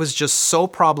 it was just so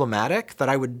problematic that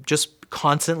I would just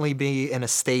constantly be in a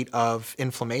state of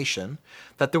inflammation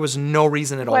that there was no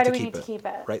reason at all to keep it. Why do we need to keep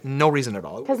it? Right, no reason at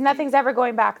all. Because nothing's ever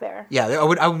going back there. Yeah,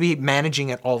 I would be managing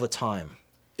it all the time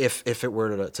if it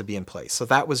were to be in place. So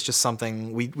that was just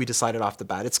something we decided off the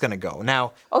bat, it's going to go.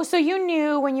 Now... Oh, so you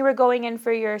knew when you were going in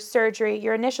for your surgery,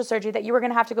 your initial surgery, that you were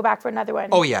going to have to go back for another one?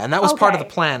 Oh, yeah, and that was part of the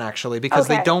plan, actually, because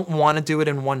they don't want to do it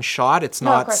in one shot. It's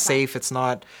not safe. It's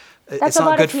not... It's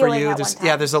not good for you.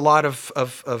 There's a lot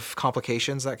of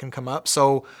complications that can come up.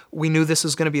 So we knew this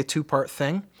was going to be a 2-part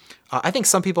thing. I think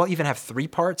some people even have 3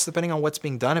 parts, depending on what's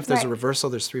being done. If there's a reversal,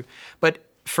 there's 3. But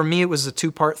for me, it was a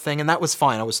 2-part thing, and that was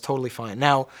fine. I was totally fine.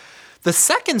 Now, the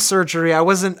second surgery, I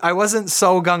wasn't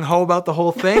so gung-ho about the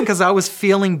whole thing because I was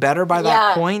feeling better by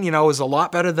that point. It was a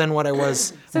lot better than what I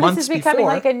was months before. So this is becoming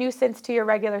like a nuisance to your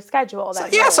regular schedule.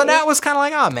 So now it was kind of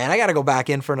like, oh man, I got to go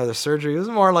back in for another surgery. It was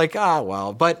more like,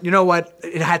 well. But you know what?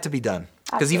 It had to be done.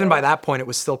 Because even by that point, it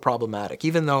was still problematic.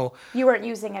 Even though... You weren't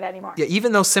using it anymore. Yeah,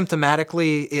 even though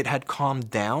symptomatically it had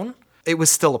calmed down, it was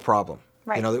still a problem.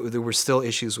 Right. There were still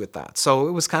issues with that. So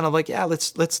it was kind of like,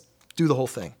 let's do the whole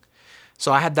thing.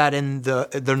 So I had that in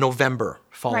the November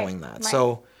following that. Right.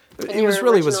 So it was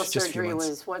really just a few months.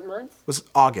 Was what month? It was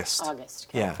August. August.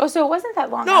 Okay. Yeah. Oh, so it wasn't that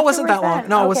long. No, it wasn't that long.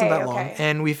 No, it wasn't that long.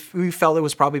 And we felt it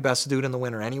was probably best to do it in the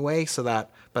winter anyway, so that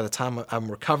by the time I'm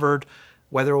recovered,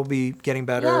 weather will be getting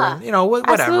better. Yeah. And,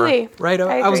 whatever. Absolutely. Right.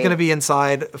 I was going to be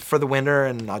inside for the winter,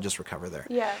 and I'll just recover there.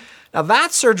 Yeah. Now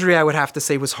that surgery, I would have to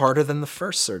say, was harder than the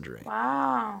first surgery.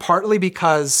 Wow. Partly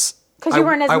because. Because you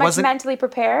weren't as much mentally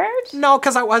prepared? No,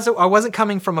 because I wasn't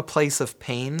coming from a place of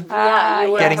pain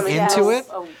getting into it.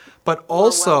 But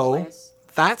also,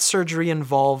 that surgery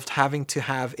involved having to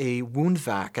have a wound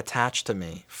vac attached to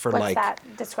me for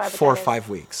 4 or 5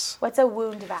 weeks. What's a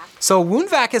wound vac? So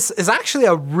wound vac is actually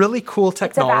a really cool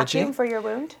technology. It's a vacuum for your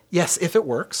wound? Yes, if it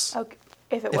works. Okay.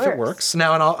 If it works.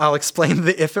 Now, and I'll explain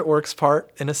the if it works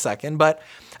part in a second, but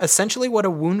essentially what a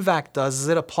wound vac does is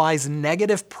it applies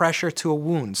negative pressure to a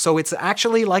wound. So it's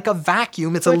actually like a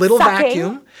vacuum. It's a little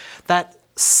vacuum that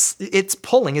it's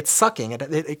pulling, it's sucking.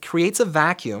 It creates a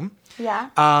vacuum. Yeah.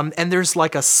 And there's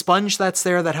like a sponge that's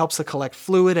there that helps to collect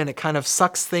fluid, and it kind of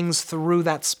sucks things through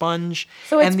that sponge.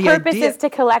 So its purpose is to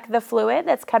collect the fluid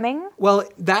that's coming? Well,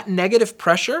 that negative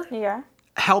pressure... Yeah.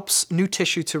 helps new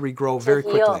tissue to regrow very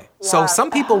quickly. Yeah. So some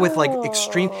people with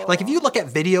extreme, if you look at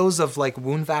videos of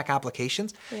wound vac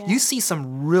applications, you see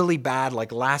some really bad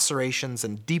lacerations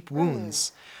and deep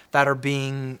wounds that are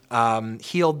being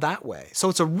healed that way. So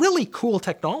it's a really cool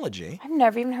technology. I've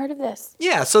never even heard of this.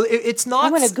 Yeah, so it's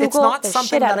not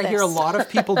something that I hear a lot of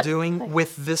people doing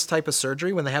with this type of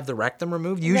surgery when they have the rectum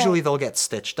removed. Usually they'll get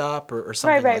stitched up or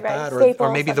something like that,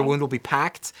 or maybe the wound will be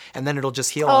packed and then it'll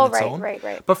just heal on its own.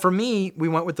 Right. But for me, we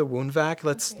went with the wound vac.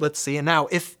 Let's see. And now,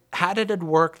 had it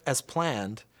worked as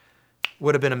planned,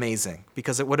 would have been amazing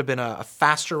because it would have been a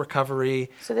faster recovery.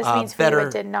 So this means for you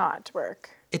it did not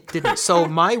work. It didn't. So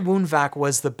my wound vac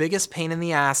was the biggest pain in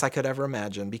the ass I could ever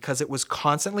imagine because it was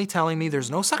constantly telling me there's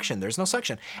no suction, there's no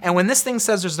suction. And when this thing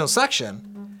says there's no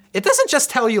suction, it doesn't just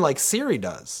tell you like Siri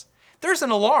does. There's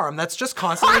an alarm that's just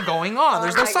constantly going on.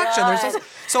 There's no suction.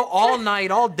 So all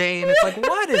night, all day, and it's like,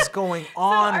 what is going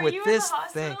on with this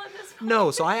thing?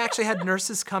 No, so I actually had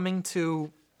nurses coming to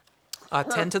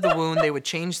tend to the wound. They would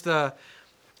change the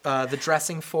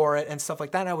dressing for it and stuff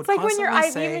like that. And I would constantly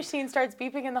when your IV machine starts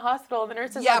beeping in the hospital, the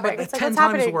nurses are but 10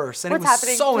 times worse. And it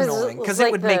was so annoying because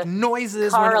it would make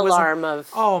noises when it was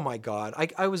oh my God.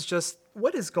 I was just,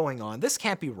 what is going on? This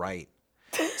can't be right.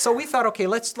 So we thought, okay,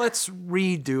 let's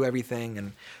redo everything.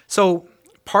 And so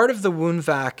part of the wound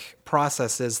vac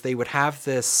process is they would have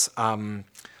this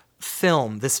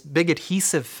film, this big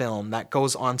adhesive film that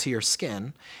goes onto your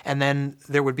skin, and then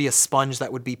there would be a sponge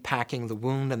that would be packing the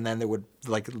wound, and then there would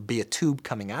be a tube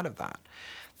coming out of that.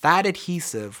 That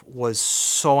adhesive was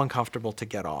so uncomfortable to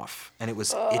get off, and it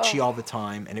was itchy all the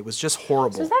time, and it was just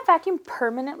horrible. So is that vacuum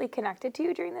permanently connected to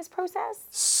you during this process?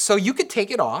 So you could take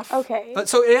it off. Okay.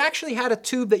 So it actually had a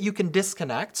tube that you can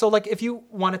disconnect. So like if you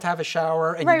wanted to have a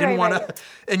shower and you didn't want to,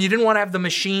 and you didn't want to have the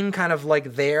machine kind of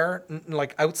like there,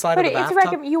 like outside of the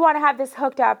bathtub. You want to have this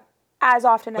hooked up as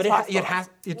often as possible.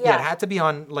 It had to be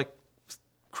on like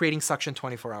creating suction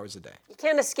 24 hours a day. You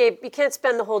can't escape. You can't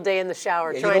spend the whole day in the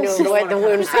shower trying to avoid the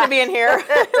wound. It's going to be in here.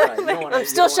 I'm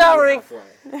still showering.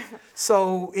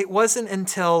 So it wasn't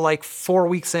until like 4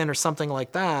 weeks in or something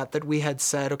like that we had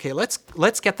said, okay,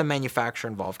 let's get the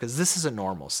manufacturer involved because this isn't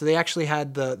normal. So they actually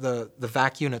had the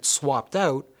vac unit swapped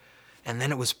out, and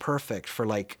then it was perfect for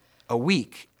like a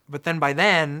week. But then by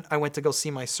then, I went to go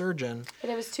see my surgeon. And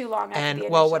it was too long after the initial.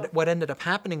 Well, what ended up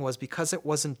happening was because it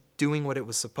wasn't doing what it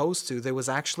was supposed to, there was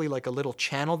actually like a little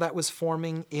channel that was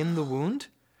forming in the wound.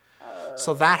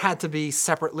 So that had to be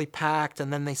separately packed.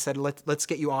 And then they said, let's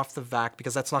get you off the vac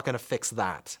because that's not going to fix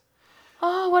that.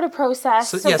 Oh, what a process.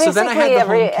 So then I had the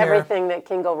home care. Everything that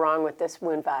can go wrong with this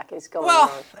wound vac is going wrong.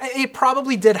 Well, it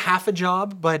probably did half a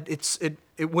job, but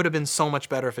it would have been so much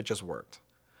better if it just worked.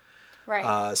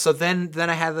 Right. So then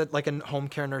I had like a home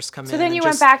care nurse come in. So then you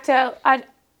went back to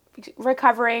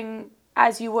recovering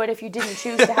as you would if you didn't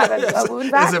choose to have a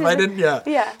wound vac? As if I didn't, yeah.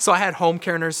 Yeah. So I had home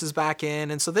care nurses back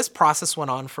in, and so this process went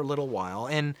on for a little while.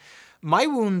 And my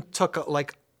wound took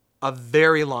like a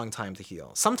very long time to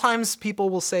heal. Sometimes people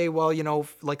will say, well,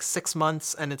 like 6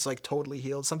 months and it's like totally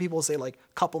healed. Some people will say like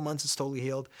a couple months it's totally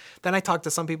healed. Then I talk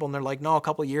to some people and they're like, no, a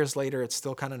couple years later it's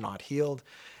still kind of not healed.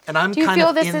 And I'm Do you kind feel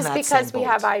of this in is that because same we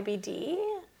boat. have IBD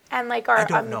and like our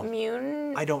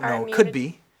immune? I don't know. Could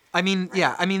be. I mean,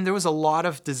 yeah. I mean, there was a lot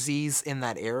of disease in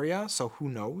that area, so who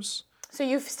knows? So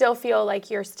you still feel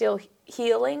like you're still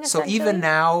healing, So even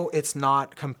now, it's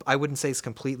not, I wouldn't say it's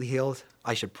completely healed.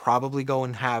 I should probably go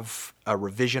and have a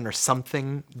revision or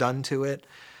something done to it.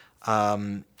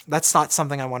 That's not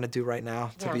something I want to do right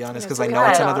now, to be honest, because I know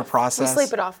it's another process. We'll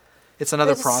sleep it off. It's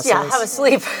another process. Yeah, have a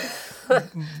sleep.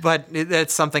 But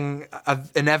it's something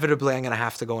inevitably I'm going to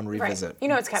have to go and revisit. Right. You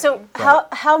know it's coming. So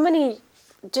how many,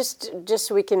 just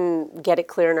so we can get it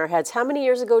clear in our heads, how many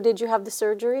years ago did you have the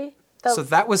surgery? So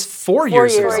that was 4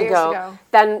 years ago. 4 years ago.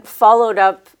 Then followed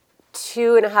up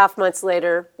 2.5 months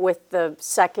later with the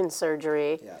second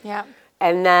surgery. Yeah.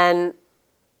 And then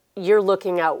you're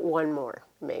looking at one more,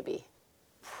 maybe.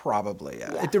 Probably,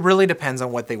 yeah. It really depends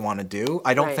on what they want to do.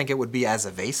 I don't Right. think it would be as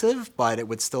evasive, but it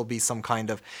would still be some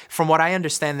kind of, from what I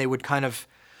understand, they would kind of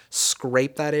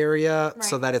scrape that area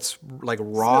so that it's like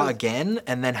raw again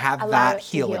and then have that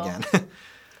heal again.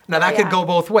 Now that could go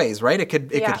both ways, right? It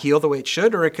could heal the way it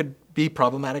should, or it could be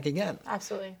problematic again.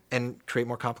 Absolutely. And create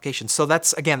more complications. So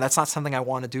that's not something I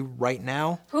want to do right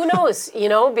now. Who knows,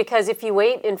 because if you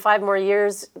wait in 5 more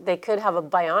years, they could have a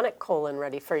bionic colon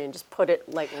ready for you and just put it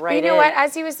like right in. You know what?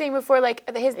 As he was saying before, like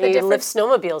the difference. Lift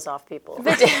snowmobiles off people.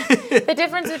 The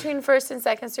difference between first and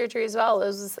second surgery as well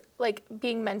is like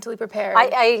being mentally prepared.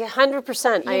 I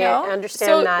 100%. I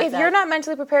understand that. So if you're not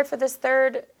mentally prepared for this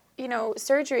third,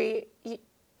 surgery.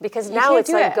 Because now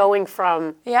it's like going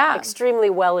from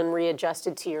extremely well and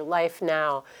readjusted to your life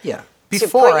now. Yeah.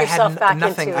 Before I had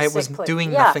nothing. I was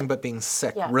doing nothing but being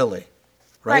sick, really.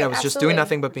 Right? I was just doing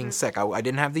nothing but being sick. I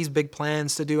didn't have these big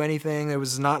plans to do anything. It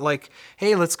was not like,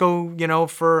 hey, let's go, No,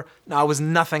 it was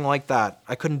nothing like that.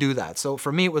 I couldn't do that. So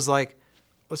for me, it was like,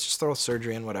 let's just throw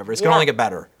surgery in, whatever. It's going to only get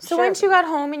better. So once you got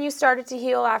home and you started to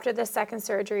heal after the second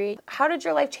surgery, how did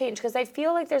your life change? Because I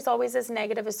feel like there's always this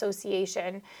negative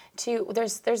association to,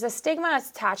 there's a stigma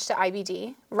attached to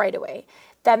IBD right away.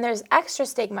 Then there's extra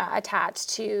stigma attached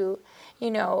to,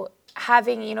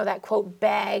 having, that quote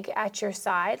bag at your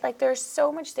side. Like there's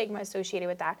so much stigma associated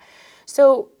with that.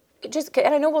 So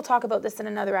and I know we'll talk about this in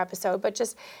another episode, but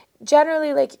just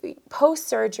generally like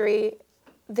post-surgery,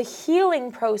 the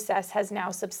healing process has now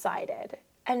subsided.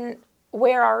 And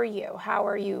where are you? How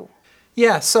are you?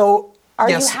 Yeah, so... Are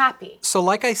you happy? So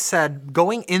like I said,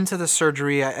 going into the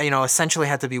surgery, I essentially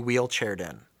had to be wheelchaired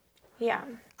in. Yeah.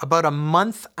 About a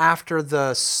month after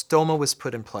the stoma was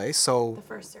put in place, so...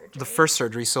 The first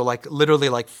surgery, so like literally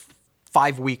like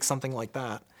 5 weeks, something like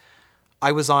that,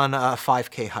 I was on a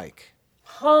 5K hike.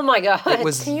 Oh my God. It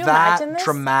was that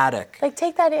dramatic. Like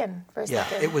take that in for a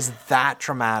second. Yeah, it was that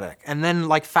dramatic. And then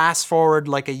like fast forward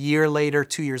like a year later,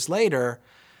 2 years later,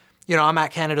 I'm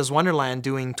at Canada's Wonderland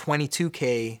doing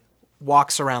 22K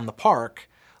walks around the park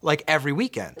like every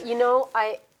weekend. There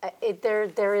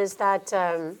is that,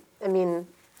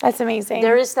 That's amazing.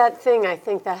 There is that thing, I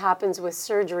think, that happens with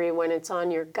surgery when it's on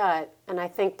your gut. And I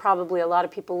think probably a lot of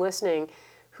people listening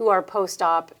who are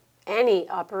post-op any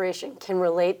operation can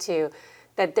relate to,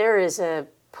 that there is a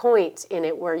point in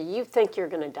it where you think you're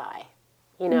going to die.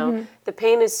 You know, the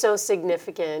pain is so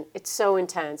significant, it's so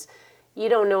intense. You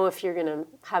don't know if you're going to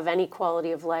have any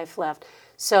quality of life left.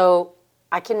 So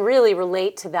I can really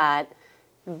relate to that,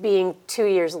 being 2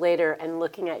 years later and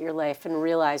looking at your life and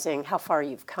realizing how far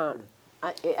you've come.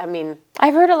 I mean,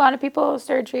 I've heard a lot of people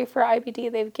surgery for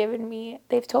IBD.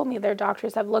 They've told me their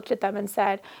doctors have looked at them and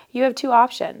said, you have two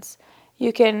options.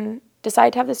 You can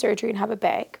decide to have the surgery and have a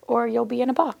bag, or you'll be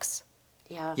in a box.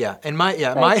 Yeah. Yeah. And my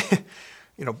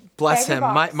you know, bless him,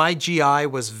 my GI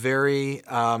was very,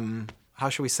 how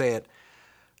should we say it?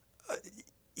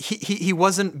 He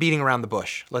wasn't beating around the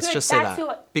bush. Let's just say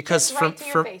that. Because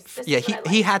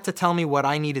he had to tell me what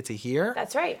I needed to hear.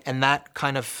 That's right. And that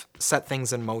kind of set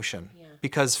things in motion. Yeah.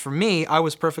 Because for me, I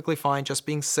was perfectly fine just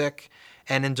being sick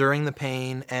and enduring the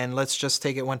pain, and let's just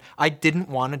take it one. I didn't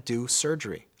want to do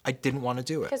surgery. I didn't want to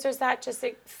do it. Because there's that just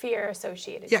like fear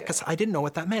associated. Yeah, because I didn't know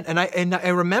what that meant. And I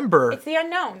remember... It's the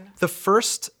unknown. The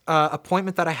first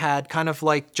appointment that I had, kind of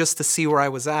like just to see where I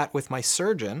was at with my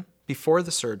surgeon before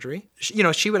the surgery,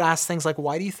 she would ask things like,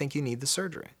 why do you think you need the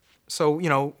surgery? So,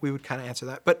 we would kind of answer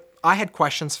that. But I had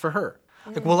questions for her.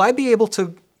 Like, will I be able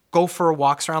to go for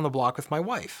walks around the block with my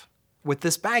wife with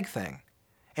this bag thing?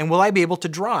 And will I be able to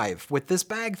drive with this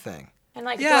bag thing? And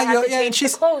do I have to change the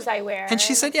clothes I wear? And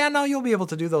she said, yeah, no, you'll be able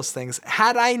to do those things.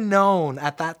 Had I known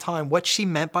at that time what she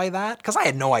meant by that, because I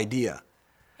had no idea.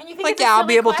 And you think I'll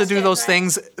be able to do those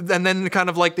things, and then kind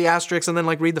of like the asterisk, and then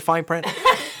like read the fine print.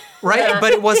 Right? Yeah.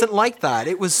 But it wasn't like that.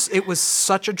 It was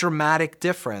such a dramatic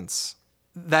difference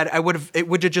that it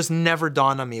would have just never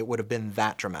dawned on me it would have been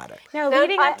that dramatic. Now,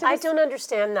 I don't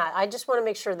understand that. I just want to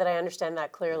make sure that I understand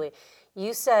that clearly.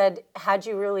 You said, had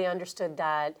you really understood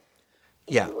that,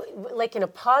 yeah, like in a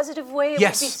positive way, it would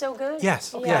be so good?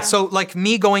 Yes. Okay. Yeah. So like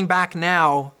me going back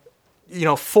now,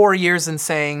 4 years and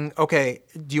saying, okay,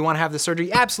 do you want to have the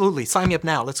surgery? Absolutely. Sign me up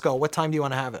now. Let's go. What time do you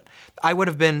want to have it? I would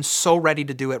have been so ready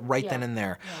to do it right then and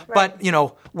there. Yeah. Right.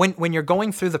 But, when you're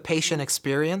going through the patient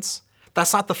experience,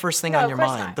 that's not the first thing on your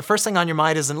mind. Not. The first thing on your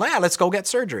mind isn't, let's go get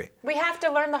surgery. We have to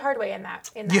learn the hard way in that.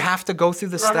 You have to go through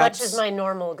the steps. How much is my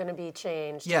normal going to be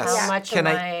changed? Yes. How much am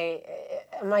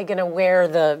I going to wear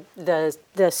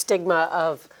the stigma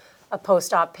of a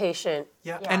post-op patient?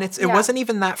 Yeah. And it wasn't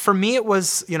even that. For me, it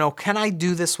was, can I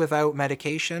do this without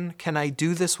medication? Can I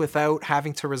do this without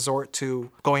having to resort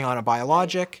to going on a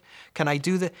biologic? Can I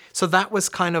do that? So that was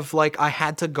kind of like I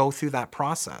had to go through that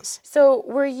process. So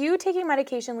were you taking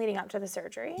medication leading up to the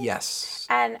surgery? Yes.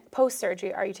 And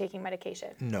post-surgery, are you taking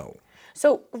medication? No.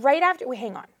 So right after,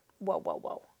 hang on.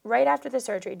 Whoa. Right after the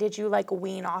surgery, did you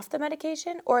wean off the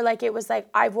medication? Or it was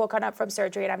I've woken up from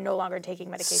surgery and I'm no longer taking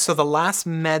medication? So the last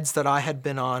meds that I had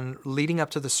been on leading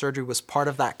up to the surgery was part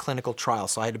of that clinical trial.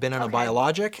 So I had been on a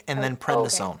biologic and then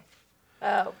prednisone. Okay.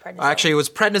 Oh, prednisone. Actually, it was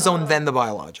prednisone, then the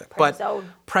biologic. Prednisone.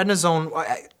 But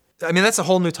prednisone, that's a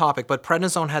whole new topic, but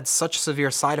prednisone had such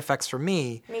severe side effects for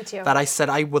me. Me too. That I said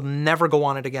I will never go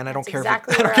on it again. I don't care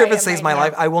exactly if it saves my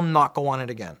life. I will not go on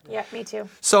it again. Yeah, me too.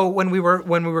 So when we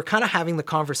were kind of having the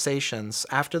conversations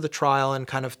after the trial and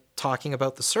kind of talking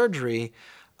about the surgery,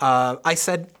 I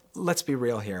said, let's be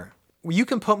real here. You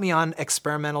can put me on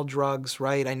experimental drugs,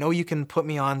 right? I know you can put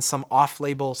me on some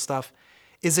off-label stuff.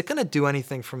 Is it going to do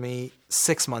anything for me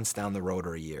 6 months down the road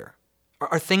or a year?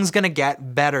 Are things going to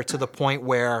get better to the point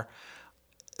where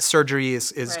surgery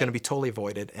is going to be totally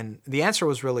avoided? And the answer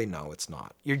was really no, it's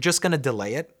not. You're just going to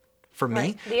delay it for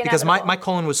me because my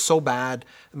colon was so bad.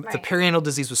 The perianal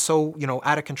disease was so,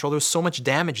 out of control. There was so much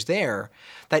damage there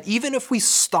that even if we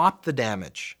stopped the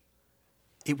damage,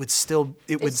 it would still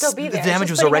be there. The damage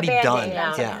was already done.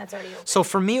 Yeah. So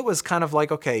for me, it was kind of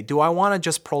like, okay, do I want to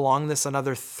just prolong this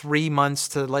another 3 months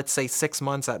to, let's say, 6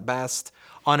 months at best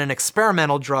on an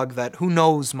experimental drug that who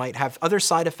knows might have other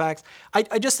side effects?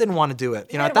 I just didn't want to do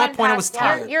it. At that point, I was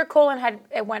tired. Your colon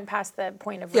went past the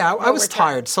point of I was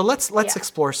tired. So let's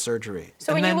explore surgery.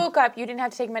 So when you woke up, you didn't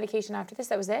have to take medication after this.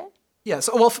 That was it. Yeah,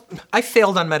 so I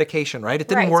failed on medication, right? It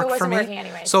didn't work for me. Working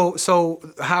anyway. So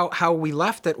how we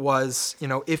left it was,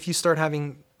 if you start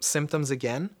having symptoms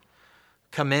again,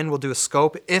 come in, we'll do a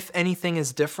scope. If anything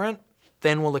is different,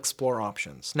 then we'll explore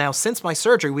options. Now, since my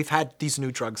surgery, we've had these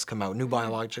new drugs come out, new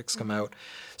biologics come out.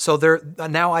 So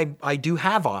now I do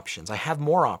have options. I have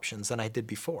more options than I did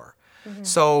before. Mm-hmm.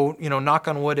 So, knock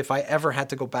on wood, if I ever had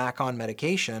to go back on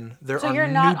medication, there are new drugs. So you're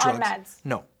not on meds?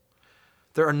 No.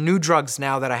 There are new drugs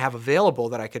now that I have available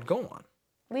that I could go on.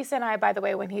 Lisa and I, by the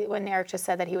way, when Eric just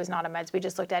said that he was not on meds, we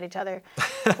just looked at each other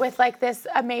with this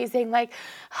amazing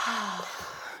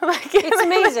it's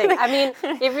amazing. I mean,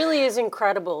 it really is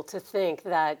incredible to think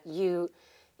that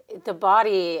the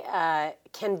body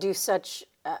can do such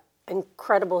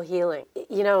incredible healing.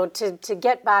 You know, to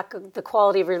get back the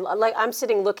quality of your life. Like, I'm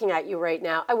sitting looking at you right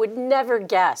now. I would never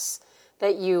guess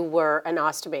that you were an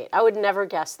ostomate. I would never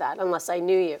guess that unless I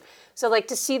knew you. So, like,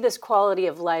 to see this quality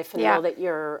of life and know that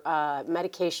you're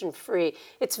medication free,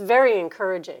 it's very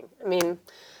encouraging. I mean,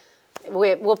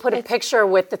 we'll put a picture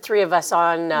with the three of us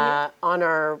on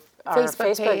our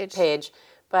Facebook page.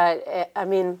 But I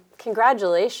mean,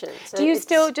 congratulations. Do you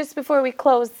still, just before we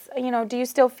close, you know, do you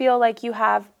still feel like you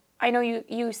have, I know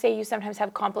you say you sometimes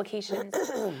have complications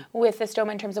with the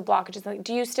stoma in terms of blockages.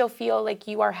 Do you still feel like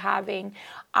you are having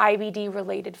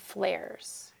IBD-related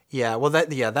flares? Yeah, well,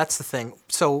 that's the thing.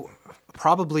 So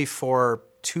probably for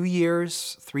 2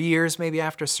 years, 3 years maybe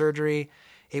after surgery,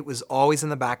 it was always in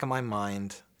the back of my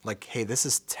mind, like, hey, this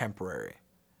is temporary.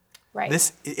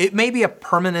 Right. It may be a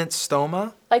permanent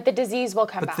stoma. Like the disease will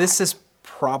come back. But this is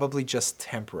probably just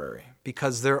temporary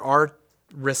because there are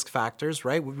risk factors,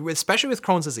 right? Especially with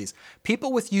Crohn's disease.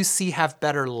 People with UC have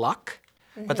better luck,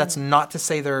 but that's not to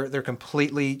say they're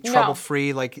completely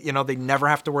trouble-free. Like, you know, they never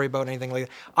have to worry about anything like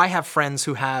that. I have friends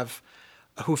who've had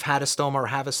a stoma or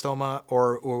have a stoma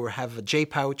or have a J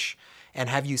pouch and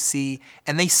have UC,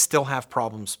 and they still have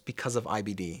problems because of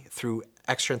IBD through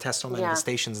extraintestinal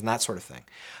manifestations and that sort of thing.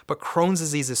 But Crohn's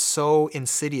disease is so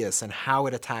insidious in how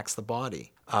it attacks the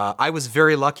body. I was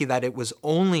very lucky that it was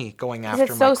only going after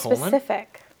my colon. It's so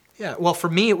specific. Yeah, well, for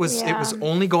me, it was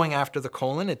only going after the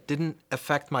colon. It didn't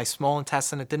affect my small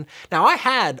intestine. It didn't. Now, I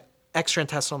had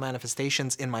extraintestinal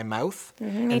manifestations in my mouth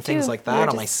and things like that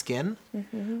on my skin.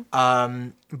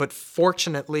 But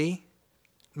fortunately,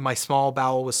 my small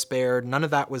bowel was spared. None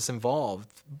of that was involved.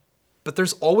 But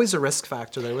there's always a risk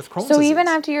factor there with Crohn's disease. So even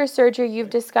after your surgery, you've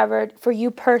discovered, for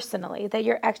you personally, that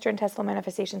your extraintestinal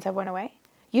manifestations have went away?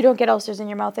 You don't get ulcers in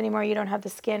your mouth anymore. You don't have the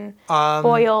skin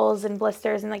boils and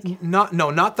blisters and like.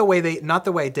 Not the way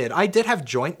I did. I did have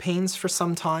joint pains for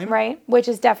some time. Right, which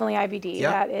is definitely IBD.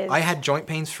 Yeah, that is. I had joint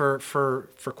pains for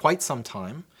quite some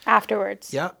time.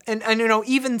 Afterwards. Yeah, and you know,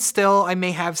 even still, I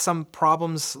may have some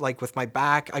problems like with my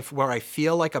back, where I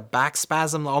feel like a back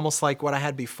spasm, almost like what I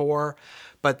had before.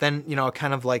 But then, you know,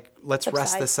 kind of like, let's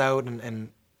rest this out and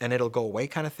it'll go away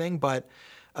kind of thing. But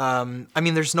I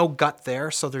mean, there's no gut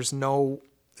there, so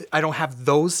I don't have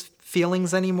those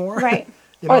feelings anymore. Right.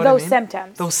 You know or those I mean?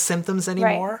 symptoms. Those symptoms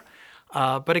anymore.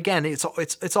 Right. But again, it's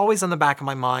always in the back of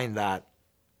my mind that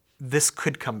this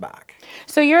could come back.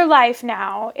 So your life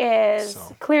now is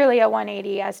clearly a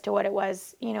 180 as to what it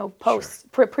was, you know,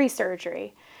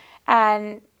 pre-surgery.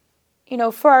 And, you know,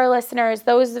 for our listeners,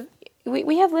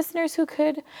 we have listeners who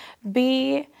could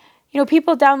be, you know,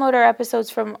 people download our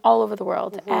episodes from all over the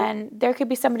world. And there could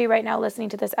be somebody right now listening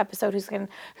to this episode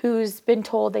who's been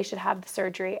told they should have the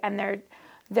surgery, and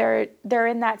they're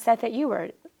in that set that you were.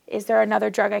 Is there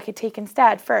another drug I could take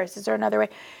instead first? Is there another way?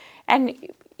 And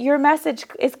your message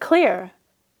is clear.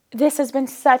 This has been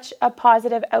such a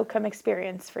positive outcome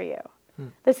experience for you.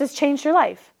 This has changed your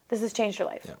life.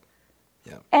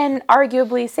 Yeah. And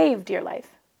arguably saved your life.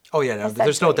 Oh yeah, no,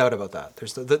 there's no doubt about that.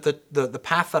 There's the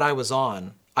path that I was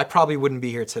on. I probably wouldn't be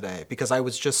here today because I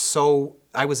was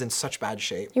in such bad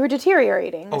shape. You were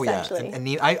deteriorating. Oh essentially. Yeah,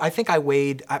 and I think I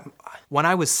weighed when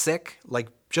I was sick, like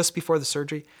just before the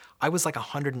surgery, I was like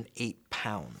 108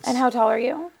 pounds. And how tall are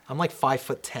you? I'm like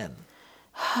 5'10".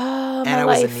 And I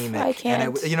was anemic. I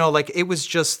can't. And you know, like it was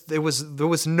just there was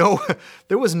no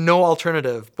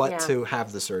alternative but to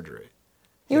have the surgery.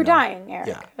 You were dying,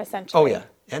 Eric. Essentially. Oh yeah.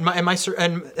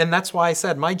 And that's why I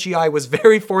said my GI was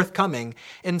very forthcoming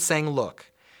in saying,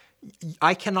 look,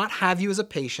 I cannot have you as a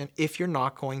patient if you're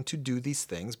not going to do these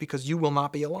things because you will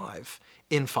not be alive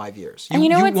in 5 years. You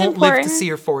won't live to see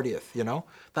your 40th, you know,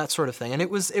 that sort of thing. And it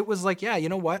was like, yeah, you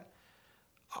know what?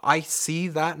 I see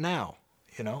that now,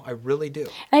 you know, I really do.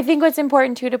 And I think what's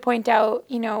important too to point out,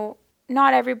 you know,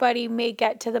 not everybody may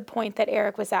get to the point that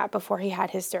Eric was at before he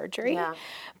had his surgery,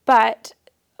 but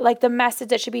like the message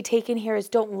that should be taken here is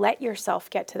don't let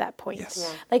yourself get to that point. Yes.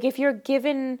 Yeah. Like if you are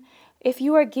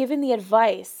given the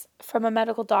advice from a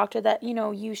medical doctor that, you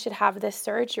know, you should have this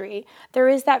surgery, there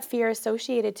is that fear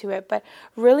associated to it, but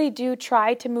really do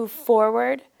try to move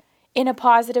forward in a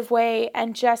positive way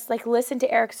and just like listen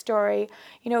to Eric's story,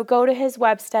 you know, go to his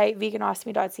website,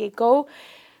 veganostomy.ca, go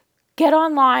get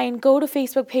online, go to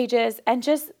Facebook pages and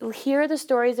just hear the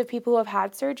stories of people who have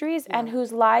had surgeries and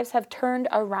whose lives have turned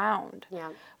around. Yeah.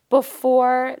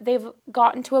 Before they've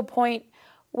gotten to a point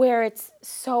where it's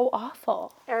so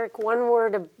awful. Eric,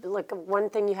 one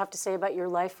thing you have to say about your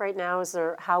life right now is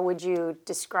how would you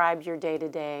describe your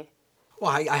day-to-day?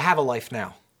 Well, I have a life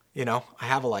now, you know, I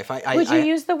have a life. Would you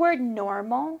use the word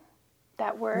normal?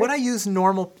 that word? Would I use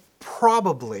normal?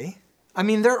 Probably. I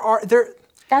mean, there.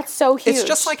 That's so huge. It's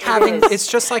just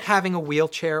like having a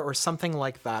wheelchair or something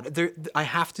like that. I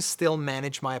have to still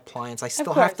manage my appliance. I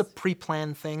still have to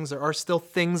pre-plan things. There are still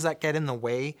things that get in the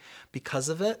way because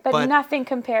of it. But nothing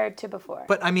compared to before.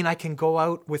 But I mean, I can go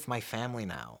out with my family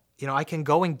now. You know, I can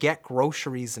go and get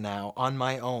groceries now on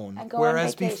my own,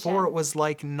 whereas before it was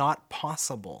like not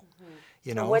possible. Mm-hmm.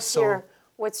 You know,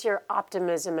 what's your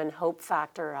optimism and hope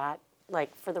factor at,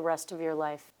 like, for the rest of your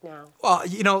life now? Well,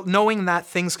 you know, knowing that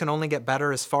things can only get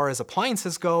better as far as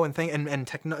appliances go and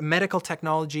medical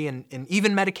technology and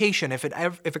even medication. If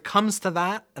it comes to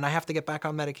that and I have to get back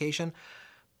on medication,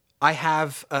 I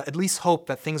have at least hope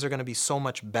that things are going to be so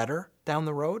much better down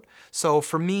the road. So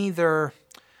for me,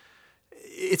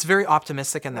 it's very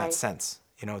optimistic in that sense.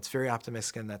 You know, it's very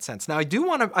optimistic in that sense. Now, I do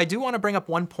want to bring up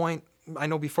one point. I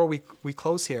know before we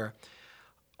close here,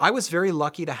 I was very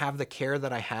lucky to have the care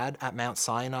that I had at Mount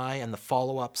Sinai and the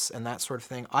follow-ups and that sort of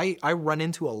thing. I run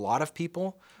into a lot of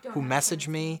people who message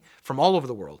me from all over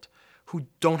the world who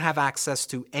don't have access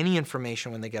to any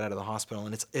information when they get out of the hospital,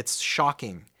 and it's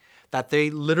shocking that they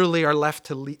literally are left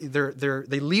to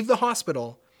they leave the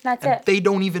hospital. That's and it. They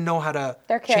don't even know how to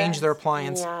change their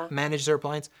appliance, manage their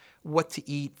appliance, what to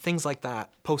eat, things like that,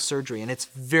 post-surgery. And it's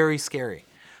very scary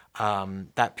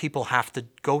that people have to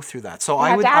go through that. So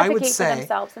I would say, they have to advocate for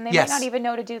themselves, and they might not even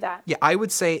know to do that. Yeah, I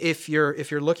would say if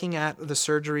you're looking at the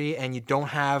surgery and you don't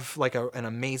have like an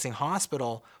amazing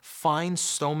hospital, find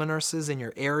stoma nurses in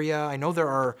your area. I know there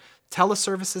are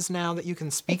teleservices now that you can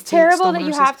speak to. It's terrible that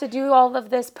you have to do all of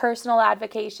this personal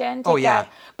advocation. But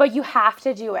you have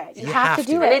to do it. You have to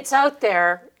do it. And it's out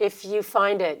there. If you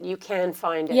find it, you can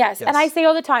find it. Yes. And I say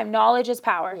all the time, knowledge is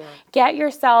power. Yeah. Get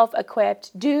yourself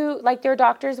equipped. Their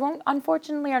doctors are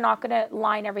not going to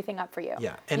line everything up for you.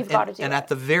 Yeah. You've got to do it. And at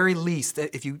the very least,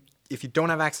 if you don't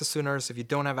have access to a nurse, if you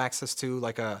don't have access to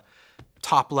like a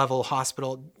top level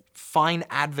hospital, find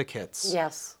advocates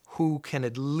who can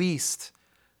at least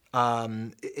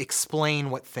explain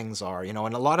what things are, you know.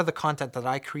 And a lot of the content that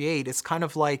I create is kind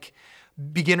of like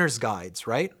beginner's guides,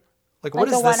 right? Like what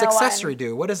does this accessory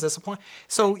do? What does this apply?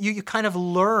 So you kind of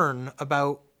learn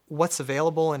about what's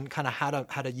available and kind of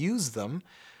how to use them,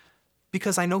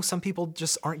 because I know some people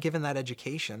just aren't given that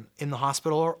education in the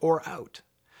hospital or out.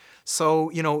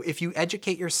 So, you know, if you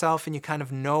educate yourself and you kind of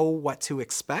know what to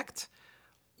expect,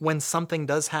 when something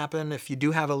does happen, if you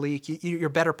do have a leak, you're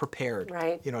better prepared,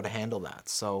 you know, to handle that.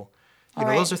 So, you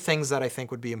know, those are things that I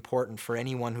think would be important for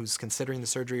anyone who's considering the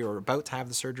surgery or about to have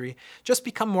the surgery. Just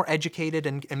become more educated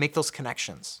and make those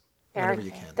connections whenever you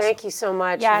can. Thank you so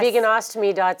much. Yes.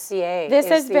 Veganostomy.ca This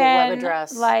has the been web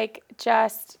address. Like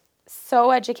just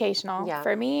so educational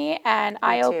for me and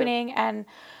eye-opening, and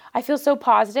I feel so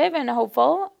positive and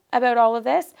hopeful about all of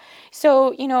this.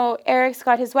 So, you know, Eric's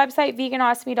got his website,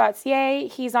 veganostomy.ca.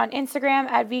 He's on Instagram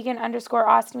at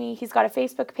vegan_ostomy. He's got a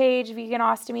Facebook page,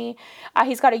 Veganostomy.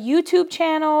 He's got a YouTube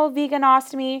channel,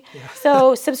 Veganostomy. Yeah.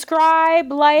 So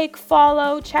subscribe, like,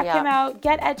 follow, check him out.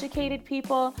 Get educated,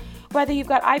 people. Whether you've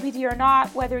got IBD or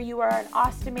not, whether you are an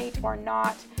ostomate or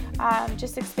not,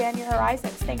 just expand your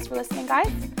horizons. Thanks for listening,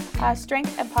 guys.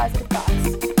 Strength and positive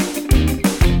thoughts.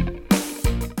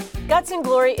 Guts and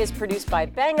Glory is produced by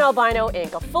Bang Albino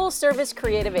Inc., a full-service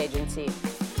creative agency.